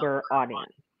younger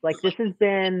audience. Like this has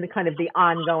been kind of the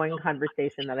ongoing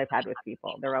conversation that I've had with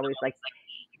people. They're always like,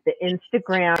 the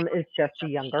Instagram is just a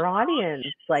younger audience.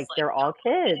 Like they're all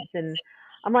kids. And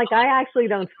I'm like, I actually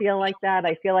don't feel like that.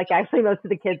 I feel like actually most of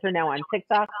the kids are now on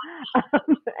TikTok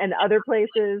and other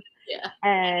places. Yeah.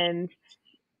 And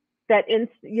that,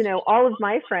 all of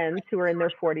my friends who are in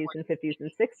their 40s and 50s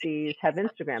and 60s have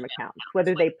Instagram accounts,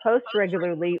 whether they post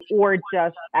regularly or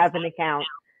just have an account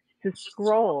to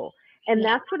scroll. And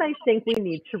that's what I think we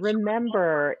need to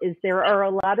remember is there are a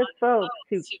lot of folks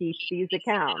who keep these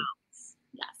accounts,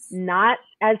 not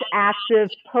as active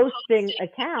posting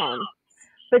accounts,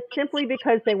 but simply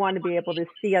because they want to be able to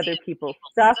see other people's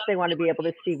stuff. They want to be able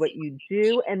to see what you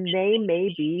do, and they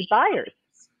may be buyers.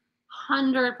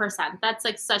 100%. That's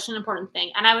like such an important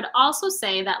thing. And I would also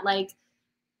say that like,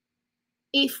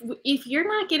 if you're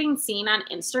not getting seen on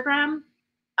Instagram,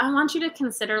 I want you to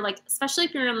consider, like, especially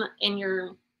if you're in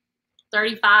your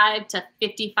 35 to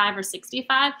 55 or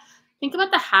 65, think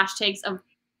about the hashtags of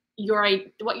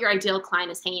what your ideal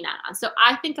client is hanging out on. So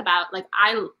I think about, like,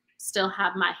 I still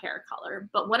have my hair color,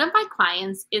 but one of my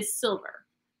clients is silver.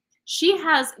 She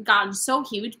has gotten so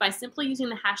huge by simply using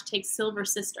the hashtag Silver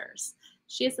Sisters.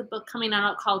 She has a book coming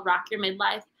out called Rock Your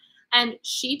Midlife, and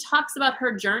she talks about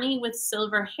her journey with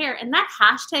silver hair, and that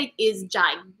hashtag is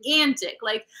gigantic.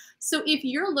 Like, so if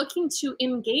you're looking to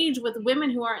engage with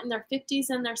women who are in their 50s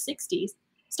and their 60s,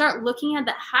 start looking at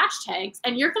the hashtags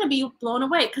and you're going to be blown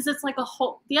away, because it's like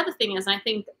the other thing is, and I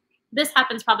think this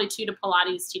happens probably too to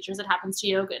Pilates teachers, it happens to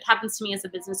yoga, it happens to me as a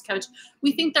business coach.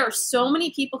 We think there are so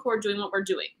many people who are doing what we're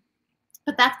doing,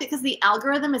 but that's because the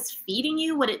algorithm is feeding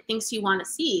you what it thinks you want to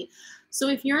see. So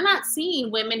if you're not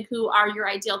seeing women who are your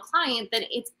ideal client, then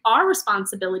it's our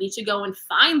responsibility to go and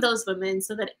find those women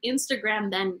so that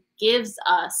Instagram then gives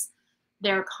us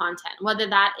their content, whether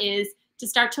that is to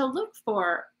start to look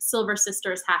for Silver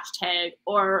Sisters hashtag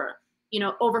or,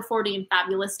 over 40 and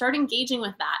fabulous. Start engaging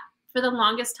with that. For the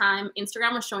longest time,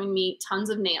 Instagram was showing me tons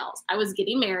of nails. I was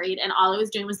getting married and all I was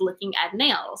doing was looking at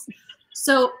nails.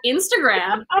 So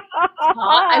Instagram,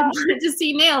 I wanted to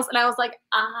see nails, and I was like,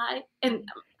 I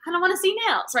don't want to see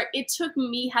nails, right? It took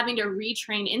me having to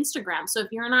retrain Instagram. So if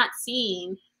you're not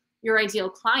seeing your ideal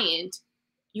client,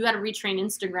 you got to retrain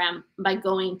Instagram by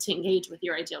going to engage with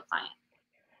your ideal client.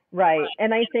 Right.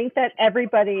 And I think that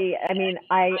everybody, I mean,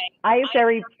 I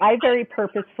very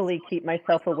purposefully keep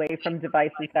myself away from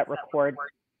devices that record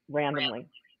randomly.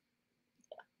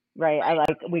 Right.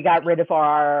 We got rid of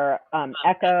our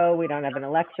Echo. We don't have an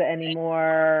Alexa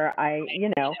anymore.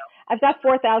 I've got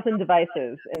 4,000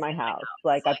 devices in my house.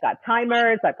 Like, I've got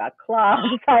timers, I've got clocks.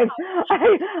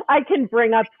 I can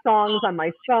bring up songs on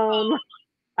my phone.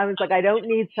 I was like, I don't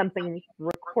need something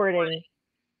recording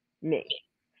me.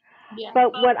 Yeah.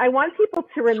 But what I want people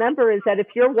to remember is that if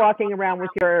you're walking around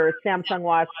with your Samsung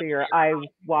watch or your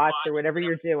iWatch or whatever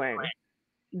you're doing,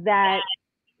 that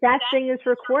thing is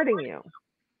recording you.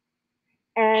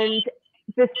 And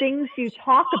the things you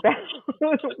talk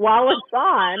about while it's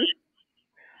on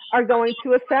are going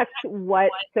to affect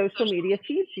what social media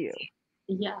feeds you.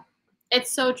 Yeah,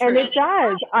 it's so true. And it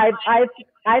does.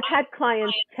 I've had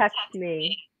clients text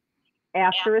me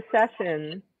after a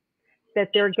session that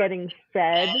they're getting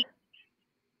fed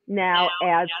now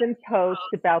ads and posts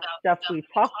about stuff we've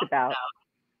talked about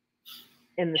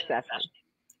in the session.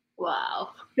 Wow.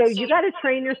 So you got to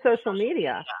train your social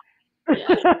media.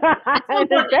 Yeah.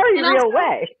 In a very real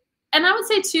way. And I would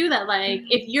say too that, like,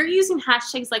 if you're using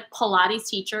hashtags like Pilates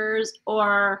teachers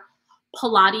or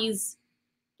Pilates,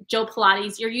 Joe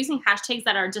Pilates, you're using hashtags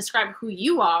that are describe who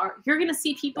you are, you're going to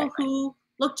see people who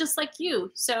look just like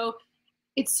you. So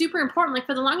it's super important. Like,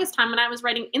 for the longest time when I was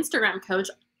writing Instagram coach,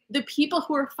 the people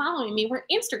who were following me were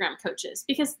Instagram coaches,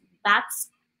 because that's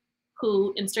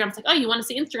who Instagram's like, oh, you want to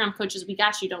see Instagram coaches? We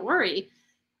got you. Don't worry.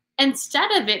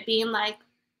 Instead of it being like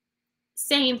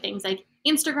saying things like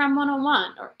Instagram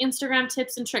 101 or Instagram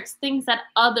tips and tricks, things that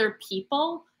other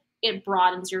people, it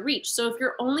broadens your reach. So if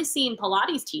you're only seeing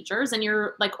Pilates teachers and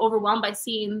you're like overwhelmed by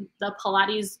seeing the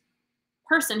Pilates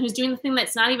person who's doing the thing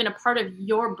that's not even a part of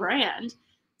your brand,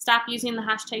 stop using the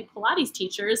hashtag Pilates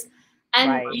teachers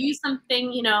and use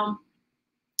something,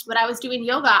 when I was doing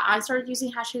yoga, I started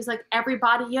using hashtags like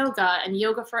everybody yoga and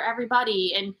yoga for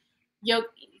everybody and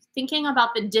thinking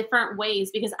about the different ways,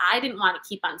 because I didn't want to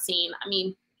keep on seeing,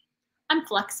 I'm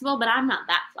flexible, but I'm not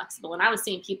that flexible. And I was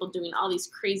seeing people doing all these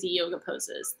crazy yoga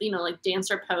poses, like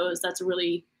dancer pose, that's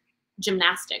really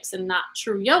gymnastics and not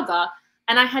true yoga.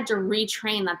 And I had to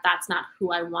retrain that that's not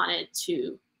who I wanted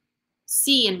to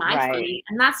see in my feed.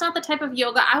 And that's not the type of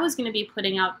yoga I was going to be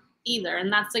putting out either.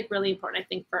 And that's like really important, I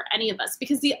think, for any of us.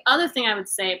 Because the other thing I would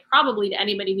say, probably to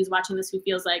anybody who's watching this who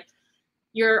feels like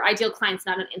your ideal client's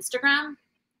not on Instagram,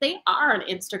 they are on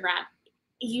Instagram.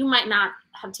 You might not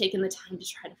have taken the time to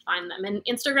try to find them. And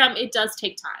Instagram, it does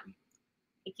take time.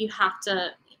 Like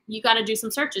you got to do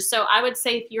some searches. So I would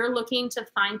say if you're looking to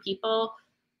find people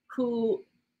who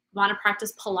want to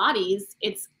practice Pilates,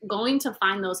 it's going to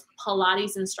find those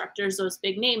Pilates instructors, those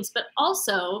big names, but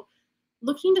also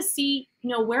looking to see,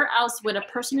 where else would a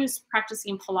person who's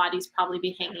practicing Pilates probably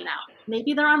be hanging out?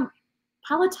 Maybe they're on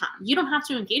Peloton. You don't have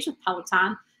to engage with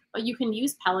Peloton, but you can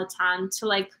use Peloton to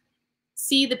like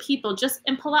see the people just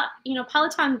in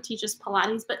Peloton teaches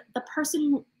Pilates, but the person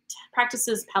who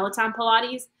practices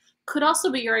Pilates could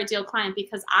also be your ideal client,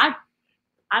 because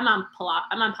I'm on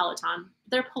Peloton.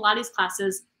 Their Pilates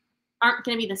classes aren't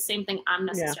going to be the same thing I'm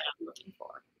necessarily looking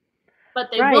for, but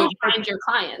they will find your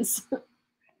clients.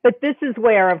 But this is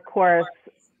where, of course,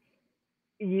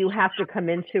 you have to come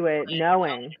into it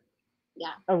knowing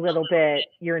a little bit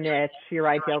your niche, your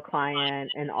ideal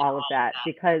client, and all of that.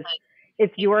 Because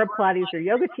if you're a Pilates or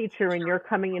yoga teacher and you're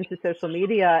coming into social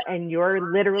media and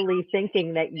you're literally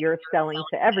thinking that you're selling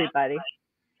to everybody,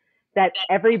 that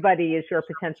everybody is your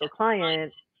potential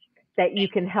client, that you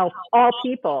can help all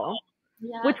people,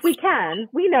 which we can.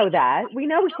 We know that. We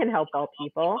know we can help all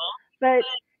people, but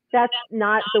that's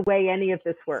not the way any of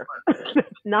this works.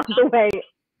 Not the way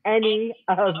any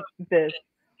of this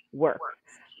works.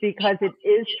 Because it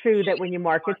is true that when you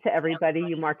market to everybody,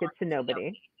 you market to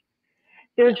nobody.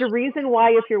 There's a reason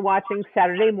why if you're watching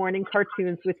Saturday morning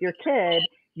cartoons with your kid,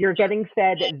 you're getting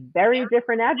fed very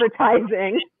different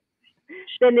advertising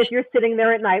than if you're sitting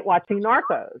there at night watching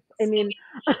Narcos. I mean,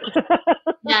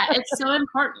 yeah, it's so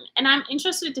important. And I'm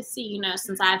interested to see,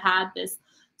 since I've had this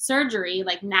surgery,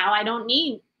 like now I don't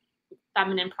need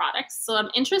feminine products. So I'm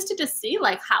interested to see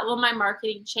like how will my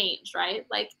marketing change, right?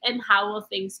 Like, and how will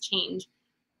things change?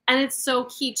 And it's so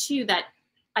key too that,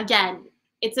 again,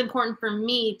 it's important for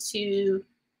me to,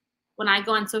 when I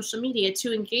go on social media,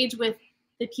 to engage with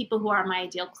the people who are my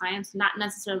ideal clients, not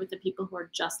necessarily with the people who are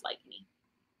just like me,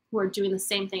 who are doing the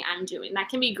same thing I'm doing. That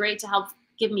can be great to help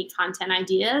give me content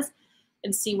ideas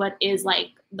and see what is like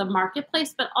the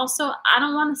marketplace, but also I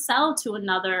don't want to sell to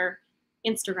another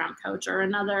Instagram coach or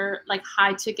another like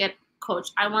high ticket coach.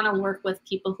 I want to work with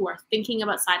people who are thinking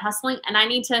about side hustling, and I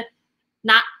need to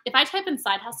if I type in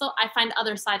side hustle, I find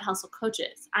other side hustle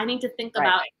coaches. I need to think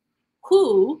about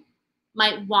who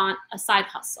might want a side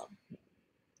hustle.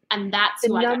 And that's the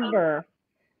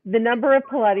number of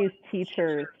Pilates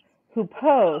teachers who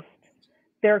post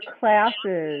their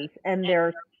classes and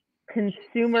their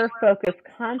consumer-focused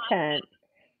content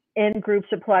in groups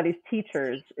of Pilates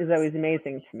teachers is always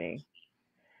amazing to me.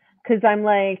 Because I'm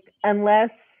like,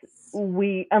 unless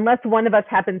one of us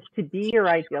happens to be your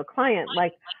ideal client,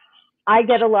 like I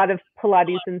get a lot of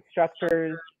Pilates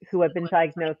instructors who have been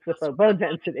diagnosed with low bone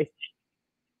density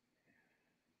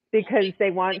because they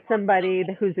want somebody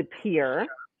who's a peer,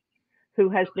 who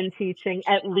has been teaching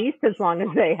at least as long as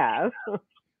they have,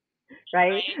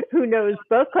 right? Who knows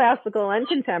both classical and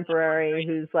contemporary,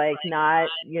 who's like not,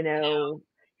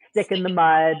 stick in the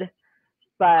mud,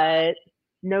 but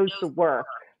knows the work.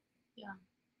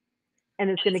 And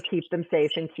it's going to keep them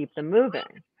safe and keep them moving.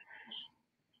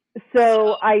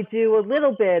 So I do a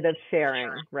little bit of sharing,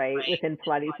 right, within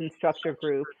Pilates instructor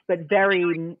groups, but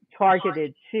very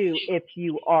targeted to if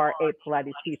you are a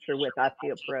Pilates teacher with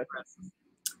osteoporosis.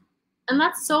 And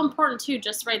that's so important too,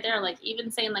 just right there, like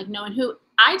even saying like knowing who.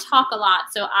 I talk a lot.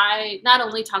 So I not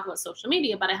only talk about social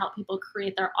media, but I help people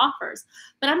create their offers.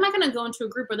 But I'm not going to go into a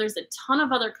group where there's a ton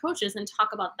of other coaches and talk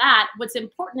about that. What's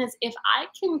important is if I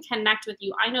can connect with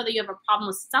you, I know that you have a problem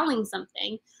with selling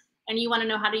something and you want to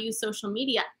know how to use social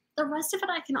media. The rest of it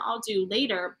I can all do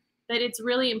later. But it's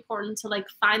really important to like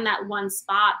find that one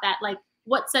spot that like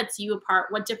what sets you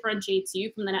apart, what differentiates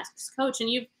you from the next coach. And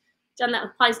you've done that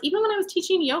with Pilates. Even when I was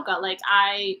teaching yoga, like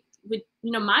I would,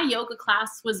 my yoga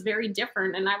class was very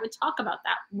different, and I would talk about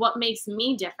that. What makes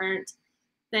me different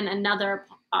than another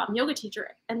yoga teacher?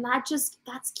 And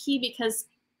that's key because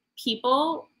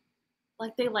people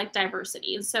they like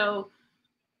diversity. And so,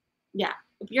 yeah,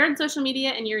 if you're on social media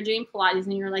and you're doing Pilates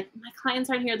and you're like, my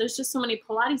clients aren't here, there's just so many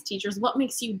Pilates teachers. What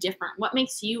makes you different? What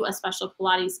makes you a special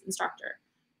Pilates instructor?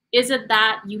 Is it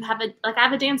that you have I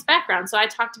have a dance background. So I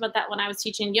talked about that when I was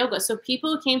teaching yoga. So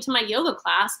people who came to my yoga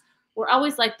class were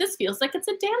always like, this feels like it's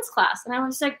a dance class. And I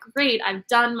was like, great, I've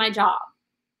done my job.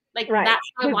 Like, right. That's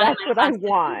what I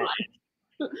want.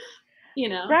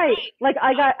 Right. Like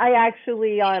I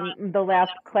actually, the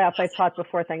last class I taught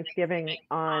before Thanksgiving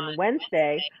on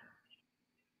Wednesday,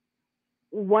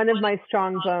 one of my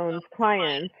Strong Bones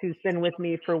clients, who's been with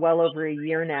me for well over a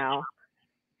year now,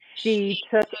 she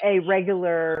took a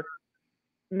regular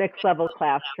mixed level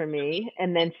class for me,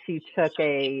 and then she took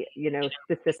a,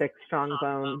 specific Strong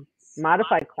Bone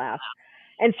modified class.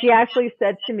 And she actually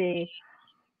said to me,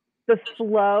 the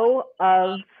flow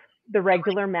of the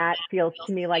regular mat feels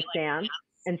to me like dance.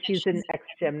 And she's an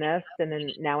ex-gymnast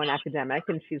and now an academic.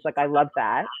 And she's like, I love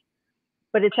that.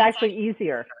 But it's actually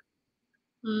easier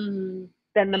than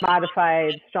the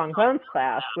modified Strong Bones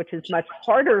class, which is much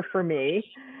harder for me,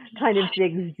 kind of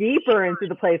digs deeper into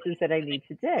the places that I need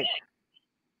to dig.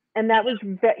 And that was,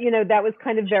 that was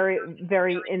kind of very,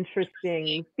 very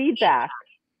interesting feedback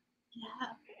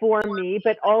for me,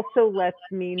 but also lets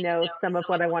me know some of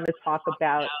what I want to talk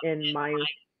about in my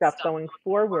stuff going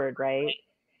forward, right?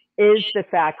 Is the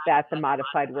fact that the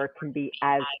modified work can be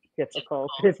as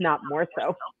difficult, if not more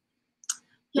so.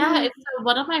 Yeah, so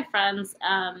one of my friends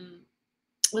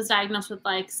was diagnosed with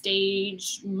like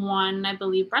stage 1, I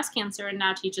believe, breast cancer, and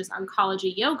now teaches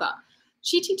oncology yoga.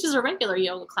 She teaches a regular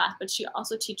yoga class, but she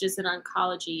also teaches an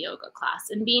oncology yoga class.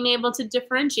 And being able to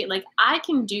differentiate, like I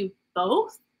can do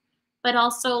both, but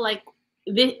also like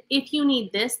if you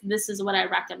need this, this is what I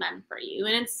recommend for you.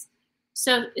 And it's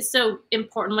so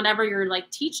important whatever you're like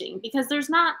teaching, because there's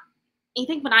not, I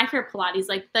think when I hear Pilates,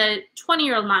 like the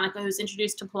 20-year-old Monica who's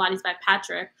introduced to Pilates by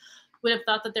Patrick would have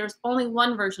thought that there was only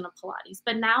one version of Pilates.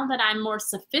 But now that I'm more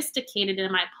sophisticated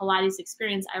in my Pilates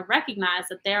experience, I recognize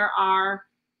that there are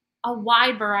a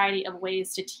wide variety of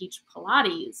ways to teach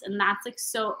Pilates. And that's like,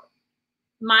 so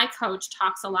my coach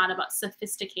talks a lot about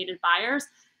sophisticated buyers.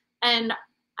 And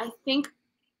I think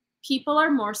people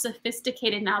are more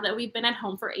sophisticated now that we've been at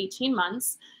home for 18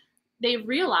 months. They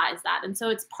realize that. And so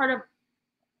it's part of,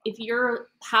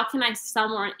 how can I sell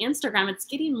more on Instagram? It's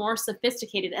getting more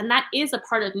sophisticated. And that is a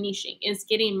part of niching, is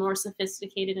getting more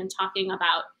sophisticated and talking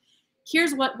about,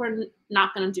 here's what we're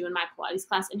not going to do in my Pilates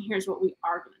class, and here's what we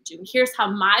are going to do. And here's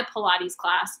how my Pilates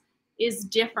class is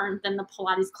different than the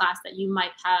Pilates class that you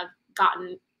might have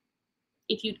gotten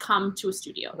if you'd come to a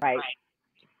studio.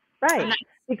 Right.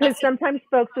 Because sometimes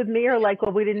folks with me are like,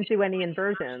 well, we didn't do any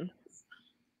inversions.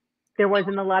 There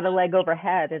wasn't a lot of leg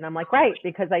overhead. And I'm like, right,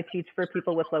 because I teach for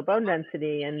people with low bone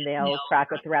density and they'll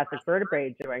crack a thoracic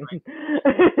vertebrae doing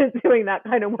that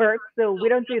kind of work. So we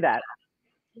don't do that.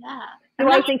 Yeah. Do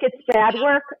I think it's bad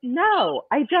work? No,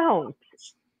 I don't.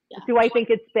 Yeah. Do I think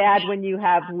it's bad when you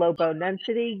have low bone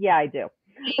density? Yeah, I do.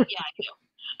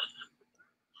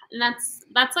 And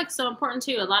that's like so important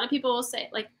too. A lot of people will say,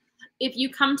 like, if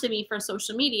you come to me for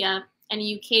social media and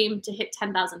you came to hit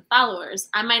 10,000 followers,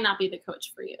 I might not be the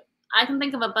coach for you. I can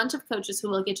think of a bunch of coaches who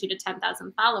will get you to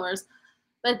 10,000 followers,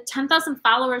 but 10,000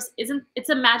 followers it's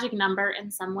a magic number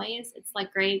in some ways. It's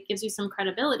like great, gives you some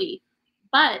credibility,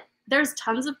 but there's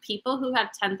tons of people who have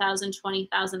 10,000,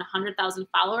 20,000, 100,000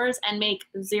 followers and make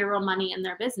zero money in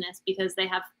their business because they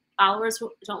have followers who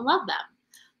don't love them.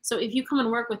 So if you come and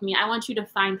work with me, I want you to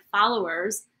find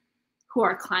followers who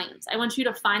are clients. I want you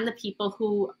to find the people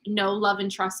who know, love,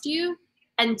 and trust you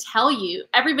and tell you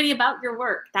everybody about your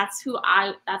work. That's how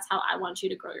I want you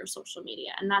to grow your social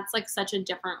media. And that's like such a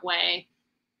different way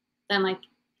than like,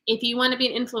 if you want to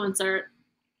be an influencer,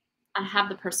 I have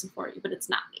the person for you, but it's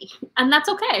not me. And that's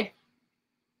okay.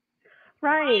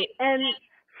 Right. And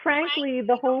frankly,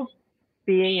 the whole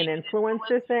being an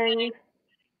influencer thing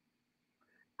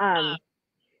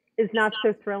is not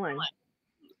so thrilling.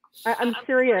 I'm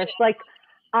serious. Like,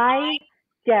 I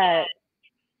get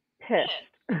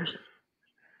pissed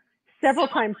several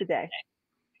times a day,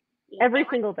 every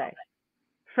single day,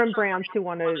 from brands who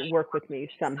want to work with me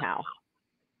somehow,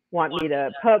 want me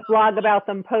to blog about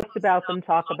them, post about them,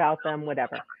 talk about them,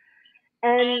 whatever.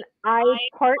 And I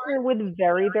partner with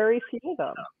very, very few of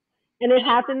them. And it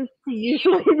happens to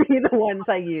usually be the ones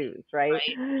I use, right?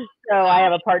 So I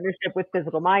have a partnership with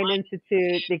Physical Mind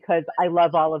Institute because I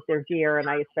love all of their gear, and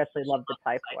I especially love the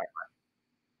Thai Floor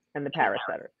and the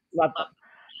Parasetters. Love them.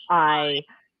 I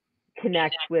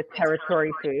connect with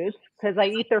Territory Foods because I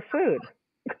eat their food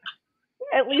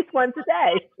at least once a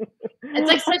day. It's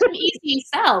like such an easy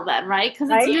sell then, right? Because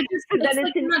right? Then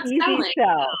it's an easy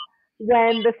sell.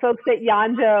 When the folks at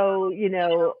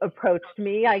Yondo, approached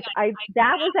me, that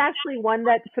was actually one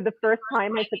that for the first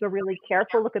time I took a really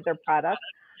careful look at their product.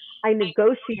 I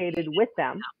negotiated with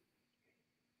them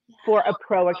for a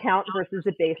pro account versus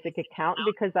a basic account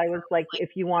because I was like,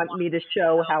 if you want me to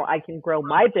show how I can grow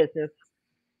my business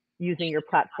using your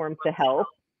platform to help,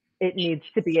 it needs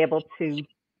to be able to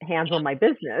handle my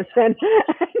business, and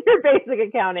your basic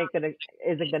account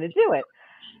isn't gonna do it.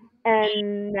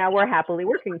 And now we're happily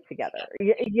working together.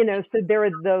 So there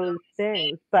are those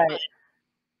things, but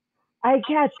I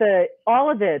get all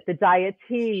of it, the diet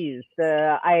teas,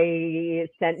 I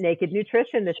sent Naked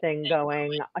Nutrition the thing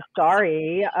going,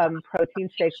 sorry, protein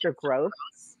shakes are gross.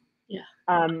 Yeah.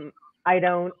 I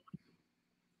don't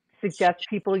suggest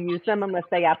people use them unless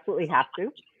they absolutely have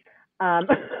to. I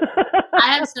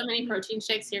have so many protein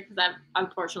shakes here because I've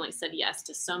unfortunately said yes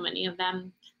to so many of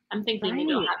them. I'm thinking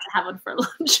maybe I'll Right. have to have one for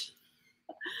lunch.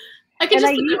 I could And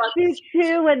I just put them used to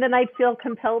too, and then I'd feel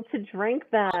compelled to drink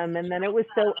them, and then it was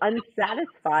so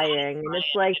unsatisfying. And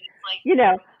it's like, you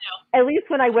know, at least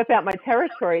when I whip out my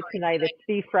territory tonight, it's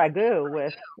beef ragu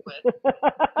with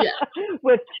Yeah.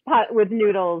 with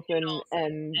noodles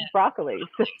and broccoli.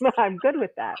 So I'm good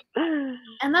with that.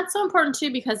 And that's so important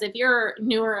too, because if you're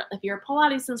newer, if you're a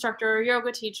Pilates instructor or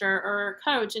yoga teacher or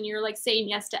coach, and you're like saying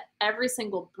yes to every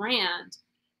single brand,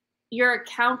 your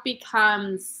account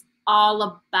becomes all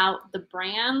about the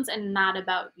brands and not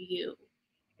about you.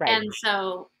 Right. And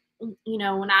so,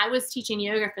 when I was teaching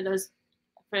yoga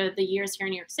for the years here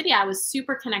in New York City, I was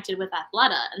super connected with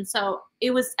Athleta. And so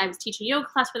I was teaching yoga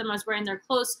class for them. I was wearing their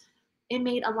clothes. It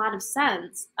made a lot of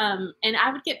sense. And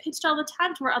I would get pitched all the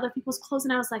time to wear other people's clothes.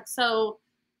 And I was like, so,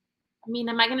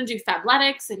 am I going to do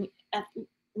Fabletics and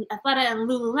Athleta and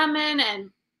Lululemon?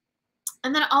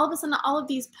 And then all of a sudden, all of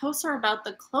these posts are about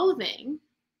the clothing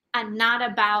and not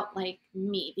about like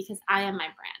me, because I am my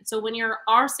brand. So when you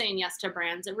are saying yes to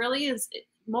brands, it really is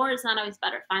more is not always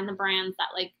better. Find the brands that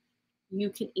like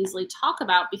you can easily talk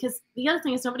about, because the other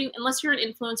thing is unless you're an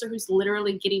influencer who's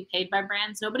literally getting paid by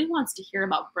brands, nobody wants to hear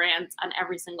about brands on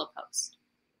every single post.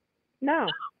 No,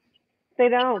 they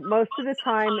don't. Most of the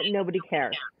time, nobody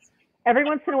cares. Every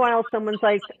once in a while, someone's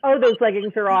like, "Oh, those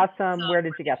leggings are awesome. Where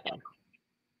did you get them?"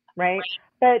 Right?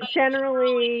 But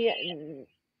generally,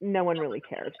 no one really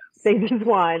cares. They just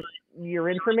want your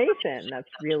information. That's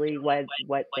really what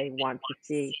they want to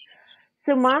see.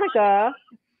 So, Monica,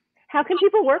 how can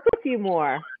people work with you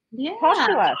more? Yeah. Talk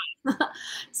to us.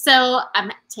 So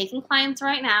I'm taking clients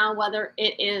right now, whether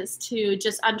it is to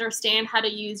just understand how to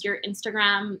use your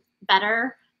Instagram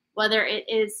better, whether it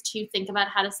is to think about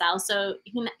how to sell. So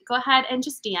you can go ahead and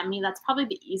just DM me. That's probably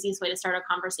the easiest way to start a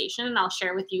conversation. And I'll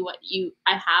share with you what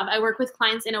I have. I work with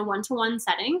clients in a one-to-one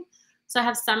setting. So I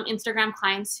have some Instagram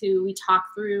clients who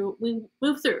we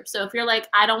move through. So if you're like,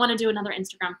 I don't want to do another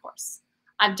Instagram course,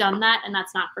 I've done that and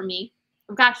that's not for me,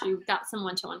 I've got you. We've got some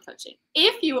one-to-one coaching.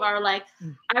 If you are like,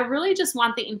 I really just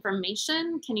want the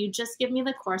information, can you just give me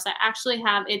the course? I actually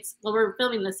have, we're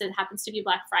filming this, it happens to be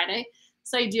Black Friday.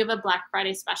 So I do have a Black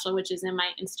Friday special, which is in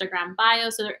my Instagram bio.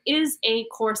 So there is a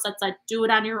course that's like do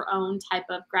it on your own type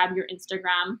of grab your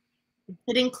Instagram.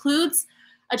 It includes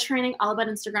a training all about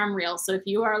Instagram Reels. So if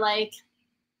you are like,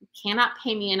 cannot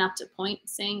pay me enough to point,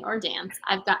 sing, or dance,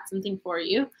 I've got something for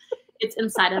you. It's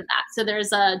inside of that. So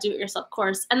there's a do-it-yourself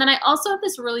course. And then I also have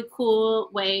this really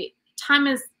cool way, time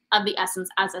is of the essence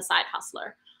as a side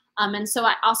hustler. And so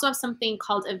I also have something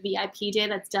called a VIP day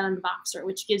that's done on Voxer,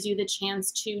 which gives you the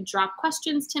chance to drop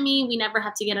questions to me. We never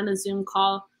have to get on a Zoom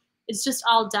call. It's just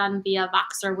all done via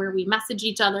Voxer, where we message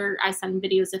each other. I send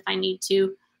videos if I need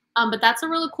to. But that's a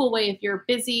really cool way if you're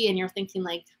busy and you're thinking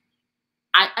like,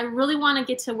 I really want to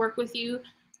get to work with you,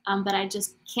 but I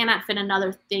just cannot fit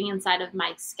another thing inside of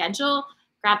my schedule.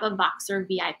 Grab a Voxer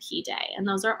VIP day. And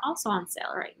those are also on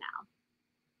sale right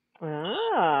now.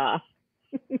 Ah.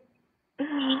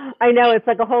 I know, it's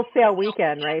like a wholesale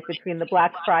weekend, right? Between the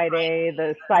Black Friday,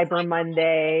 the Cyber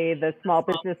Monday, the Small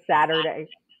Business Saturday.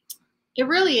 It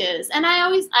really is. And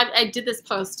I did this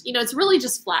post, it's really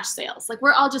just flash sales. Like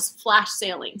we're all just flash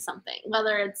sailing something,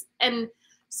 and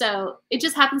so it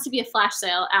just happens to be a flash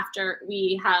sale after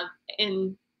we have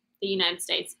in the United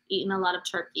States eaten a lot of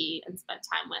turkey and spent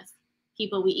time with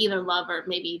people we either love or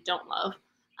maybe don't love.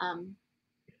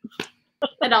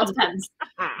 It all depends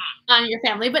on your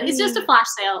family, but it's just a flash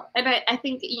sale. And I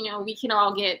think, we can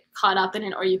all get caught up in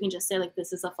it, or you can just say like,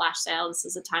 this is a flash sale. This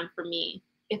is a time for me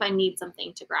if I need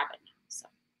something to grab it now. So,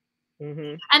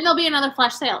 And there'll be another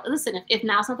flash sale. Listen, if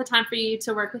now's not the time for you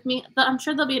to work with me, I'm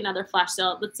sure there'll be another flash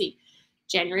sale. Let's see.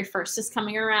 January 1st is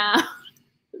coming around.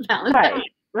 Valentine's.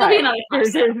 Right.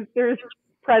 There's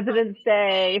President's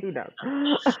Day. Who knows?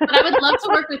 But I would love to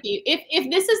work with you.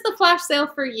 If this is the flash sale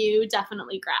for you,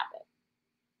 definitely grab it.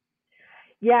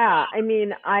 Yeah, I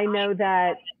mean, I know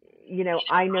that,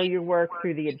 I know your work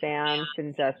through the advance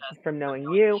and just from knowing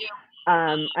you.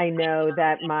 I know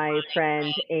that my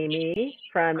friend Amy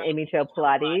from Amy Jo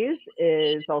Pilates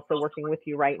is also working with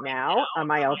you right now.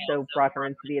 I also brought her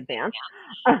into the advance.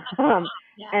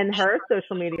 And her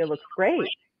social media looks great.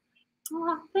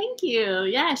 Oh, thank you.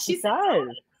 Yeah, She does.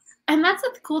 And that's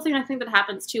the cool thing I think that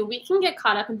happens too. We can get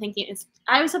caught up in thinking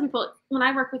I always tell people when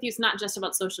I work with you, it's not just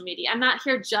about social media. I'm not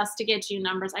here just to get you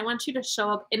numbers. I want you to show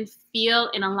up and feel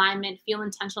in alignment, feel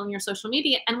intentional in your social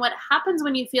media. And what happens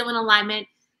when you feel in alignment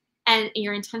and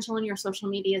you're intentional in your social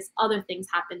media is other things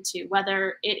happen too.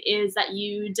 Whether it is that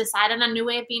you decide on a new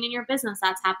way of being in your business,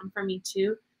 that's happened for me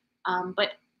too. But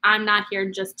I'm not here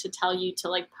just to tell you to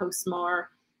like post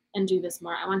more and do this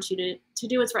more. I want you to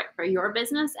do what's right for your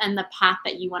business and the path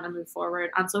that you want to move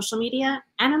forward on social media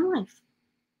and in life.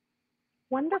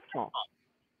 Wonderful.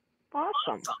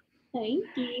 Awesome. Thank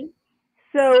you.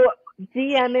 So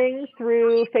DMing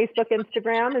through Facebook,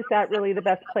 Instagram, is that really the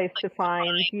best place to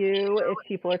find you if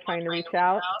people are trying to reach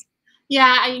out?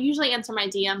 Yeah, I usually answer my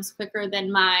DMs quicker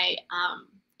than my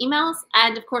emails.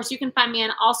 And of course, you can find me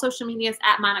on all social medias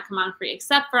at Monica Monfre,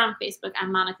 except for on Facebook.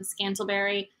 I'm Monfre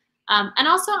Scantlebury. And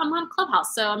also, I'm on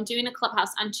Clubhouse. So I'm doing a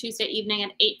Clubhouse on Tuesday evening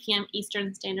at 8 p.m.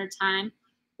 Eastern Standard Time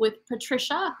with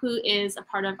Patricia, who is a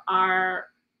part of our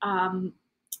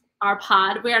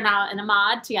pod. We are now in a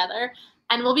mod together.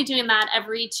 And we'll be doing that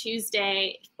every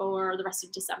Tuesday for the rest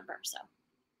of December. So.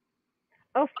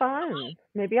 Oh, fun.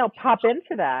 Maybe I'll pop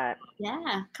into that.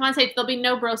 Yeah. Come on, Sage. There'll be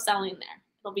no bro selling there.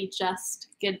 It'll be just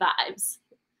good vibes.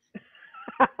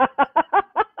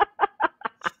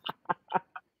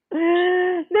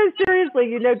 No, seriously,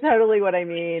 you know totally what I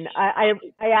mean. I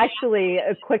actually,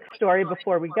 a quick story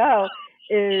before we go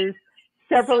is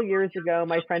several years ago,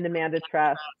 my friend Amanda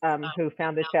Trust, who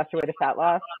founded Faster Way to Fat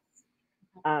Loss,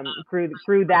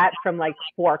 grew that from like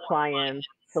 4 clients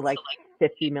to like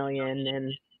 50 million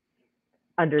in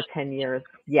under 10 years.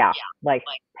 Yeah, like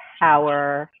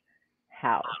powerhouse,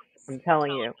 I'm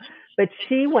telling you. But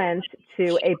she went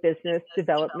to a business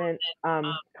development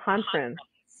conference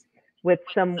with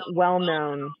some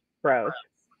well-known bros.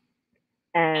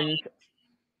 And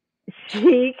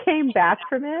she came back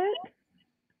from it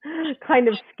kind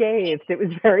of scathed. It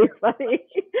was very funny.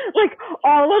 Like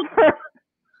all of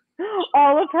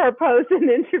her posts and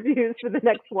interviews for the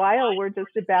next while were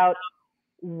just about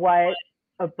what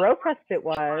a bro fest it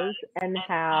was and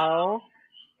how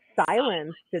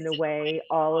silenced in a way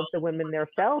all of the women there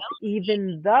felt,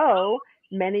 even though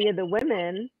many of the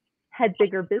women had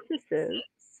bigger businesses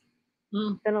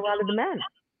than a lot of the men.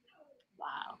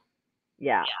 Wow.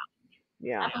 Yeah.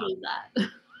 I believe that.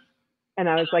 And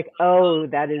I was like, oh,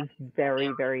 that is very,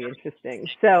 very interesting.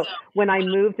 So when I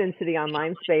moved into the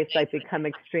online space, I've become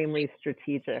extremely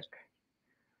strategic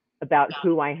about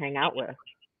who I hang out with.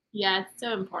 Yeah, it's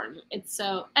so important. It's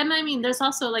so, and I mean, there's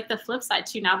also like the flip side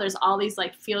too. Now there's all these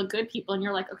like feel good people, and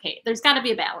you're like, okay, there's got to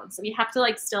be a balance. We have to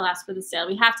like still ask for the sale.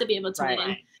 We have to be able to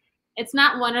win. It's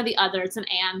not one or the other. It's an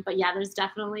and. But yeah, there's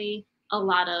definitely a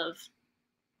lot of,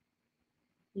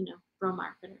 bro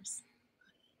marketers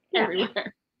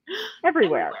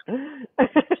everywhere,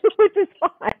 which is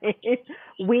fine.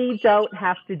 We don't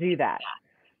have to do that,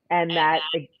 and that.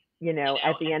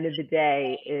 At the end of the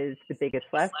day is the biggest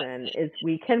lesson is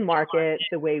we can market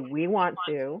the way we want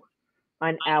to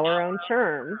on our own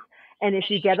terms. And if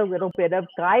you get a little bit of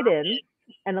guidance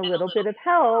and a little bit of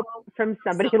help from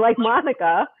somebody like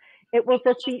Monica, it will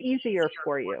just be easier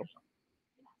for you,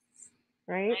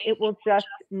 right? It will just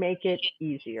make it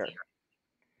easier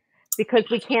because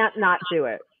we can't not do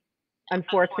it.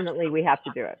 Unfortunately, we have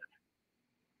to do it.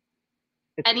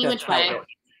 It's any which way.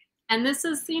 And this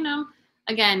is,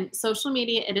 again, social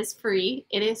media, it is free,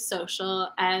 it is social,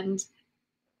 and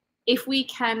if we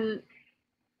can,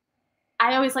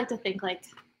 I always like to think like,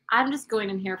 I'm just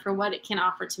going in here for what it can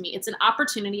offer to me. It's an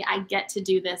opportunity. I get to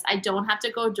do this. I don't have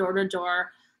to go door to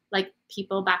door like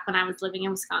people back when I was living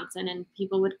in Wisconsin, and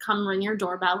people would come ring your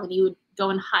doorbell and you would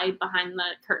go and hide behind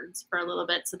the curtains for a little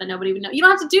bit so that nobody would know. You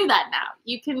don't have to do that now.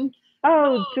 You can.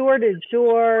 Oh, door to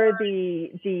door,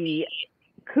 the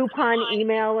coupon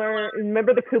emailer.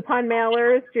 Remember the coupon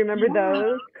mailers? Do you remember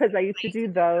those? Because I used to do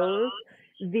those.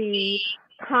 The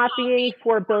copying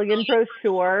 4 billion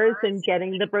brochures and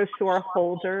getting the brochure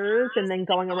holders and then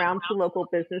going around to local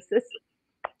businesses.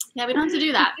 Yeah, we don't have to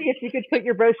do that. See if you could put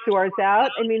your brochures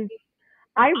out. I mean,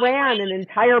 I ran an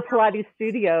entire Pilates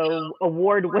studio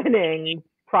award-winning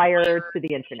prior to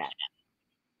the internet.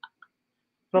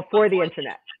 Before the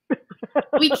internet.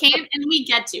 We can and we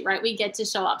get to, right? We get to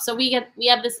show up. So we have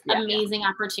this amazing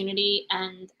opportunity,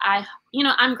 and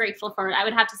I'm grateful for it. I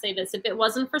would have to say this. If it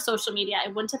wasn't for social media, I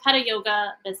wouldn't have had a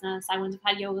yoga business. I wouldn't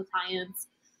have had yoga clients.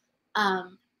 I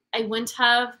wouldn't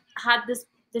have had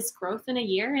this growth in a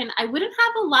year, and I wouldn't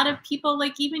have a lot of people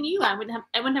like even you. I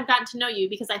wouldn't have gotten to know you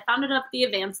because I founded up the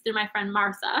events through my friend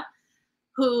Martha,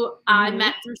 who I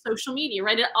met through social media,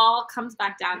 right? It all comes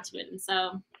back down to it. And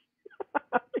so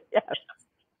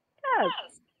Yes.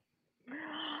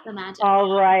 the magic.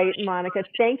 All right, Monica,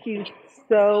 thank you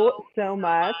so, so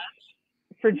much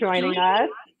for joining us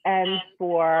and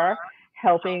for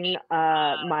helping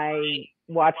my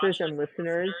watchers and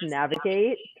listeners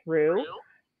navigate through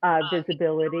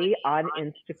visibility on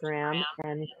Instagram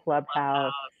and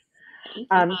Clubhouse.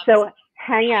 So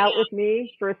hang out with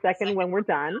me for a second when we're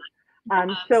done.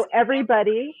 So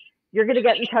everybody, you're going to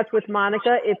get in touch with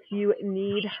Monica if you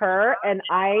need her, and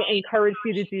I encourage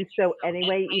you to do so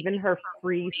anyway. Even her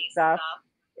free stuff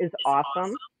is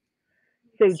awesome.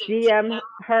 So DM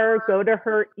her, go to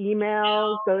her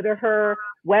email, go to her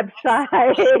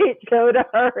website, go to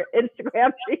her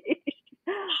Instagram feed,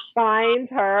 find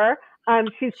her.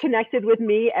 She's connected with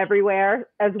me everywhere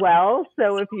as well.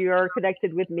 So if you're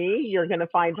connected with me, you're going to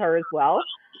find her as well.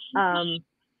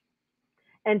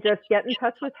 And just get in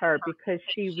touch with her because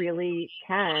she really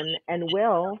can and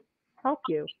will help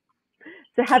you.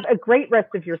 So have a great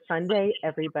rest of your Sunday,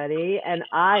 everybody. And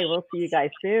I will see you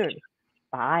guys soon.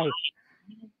 Bye.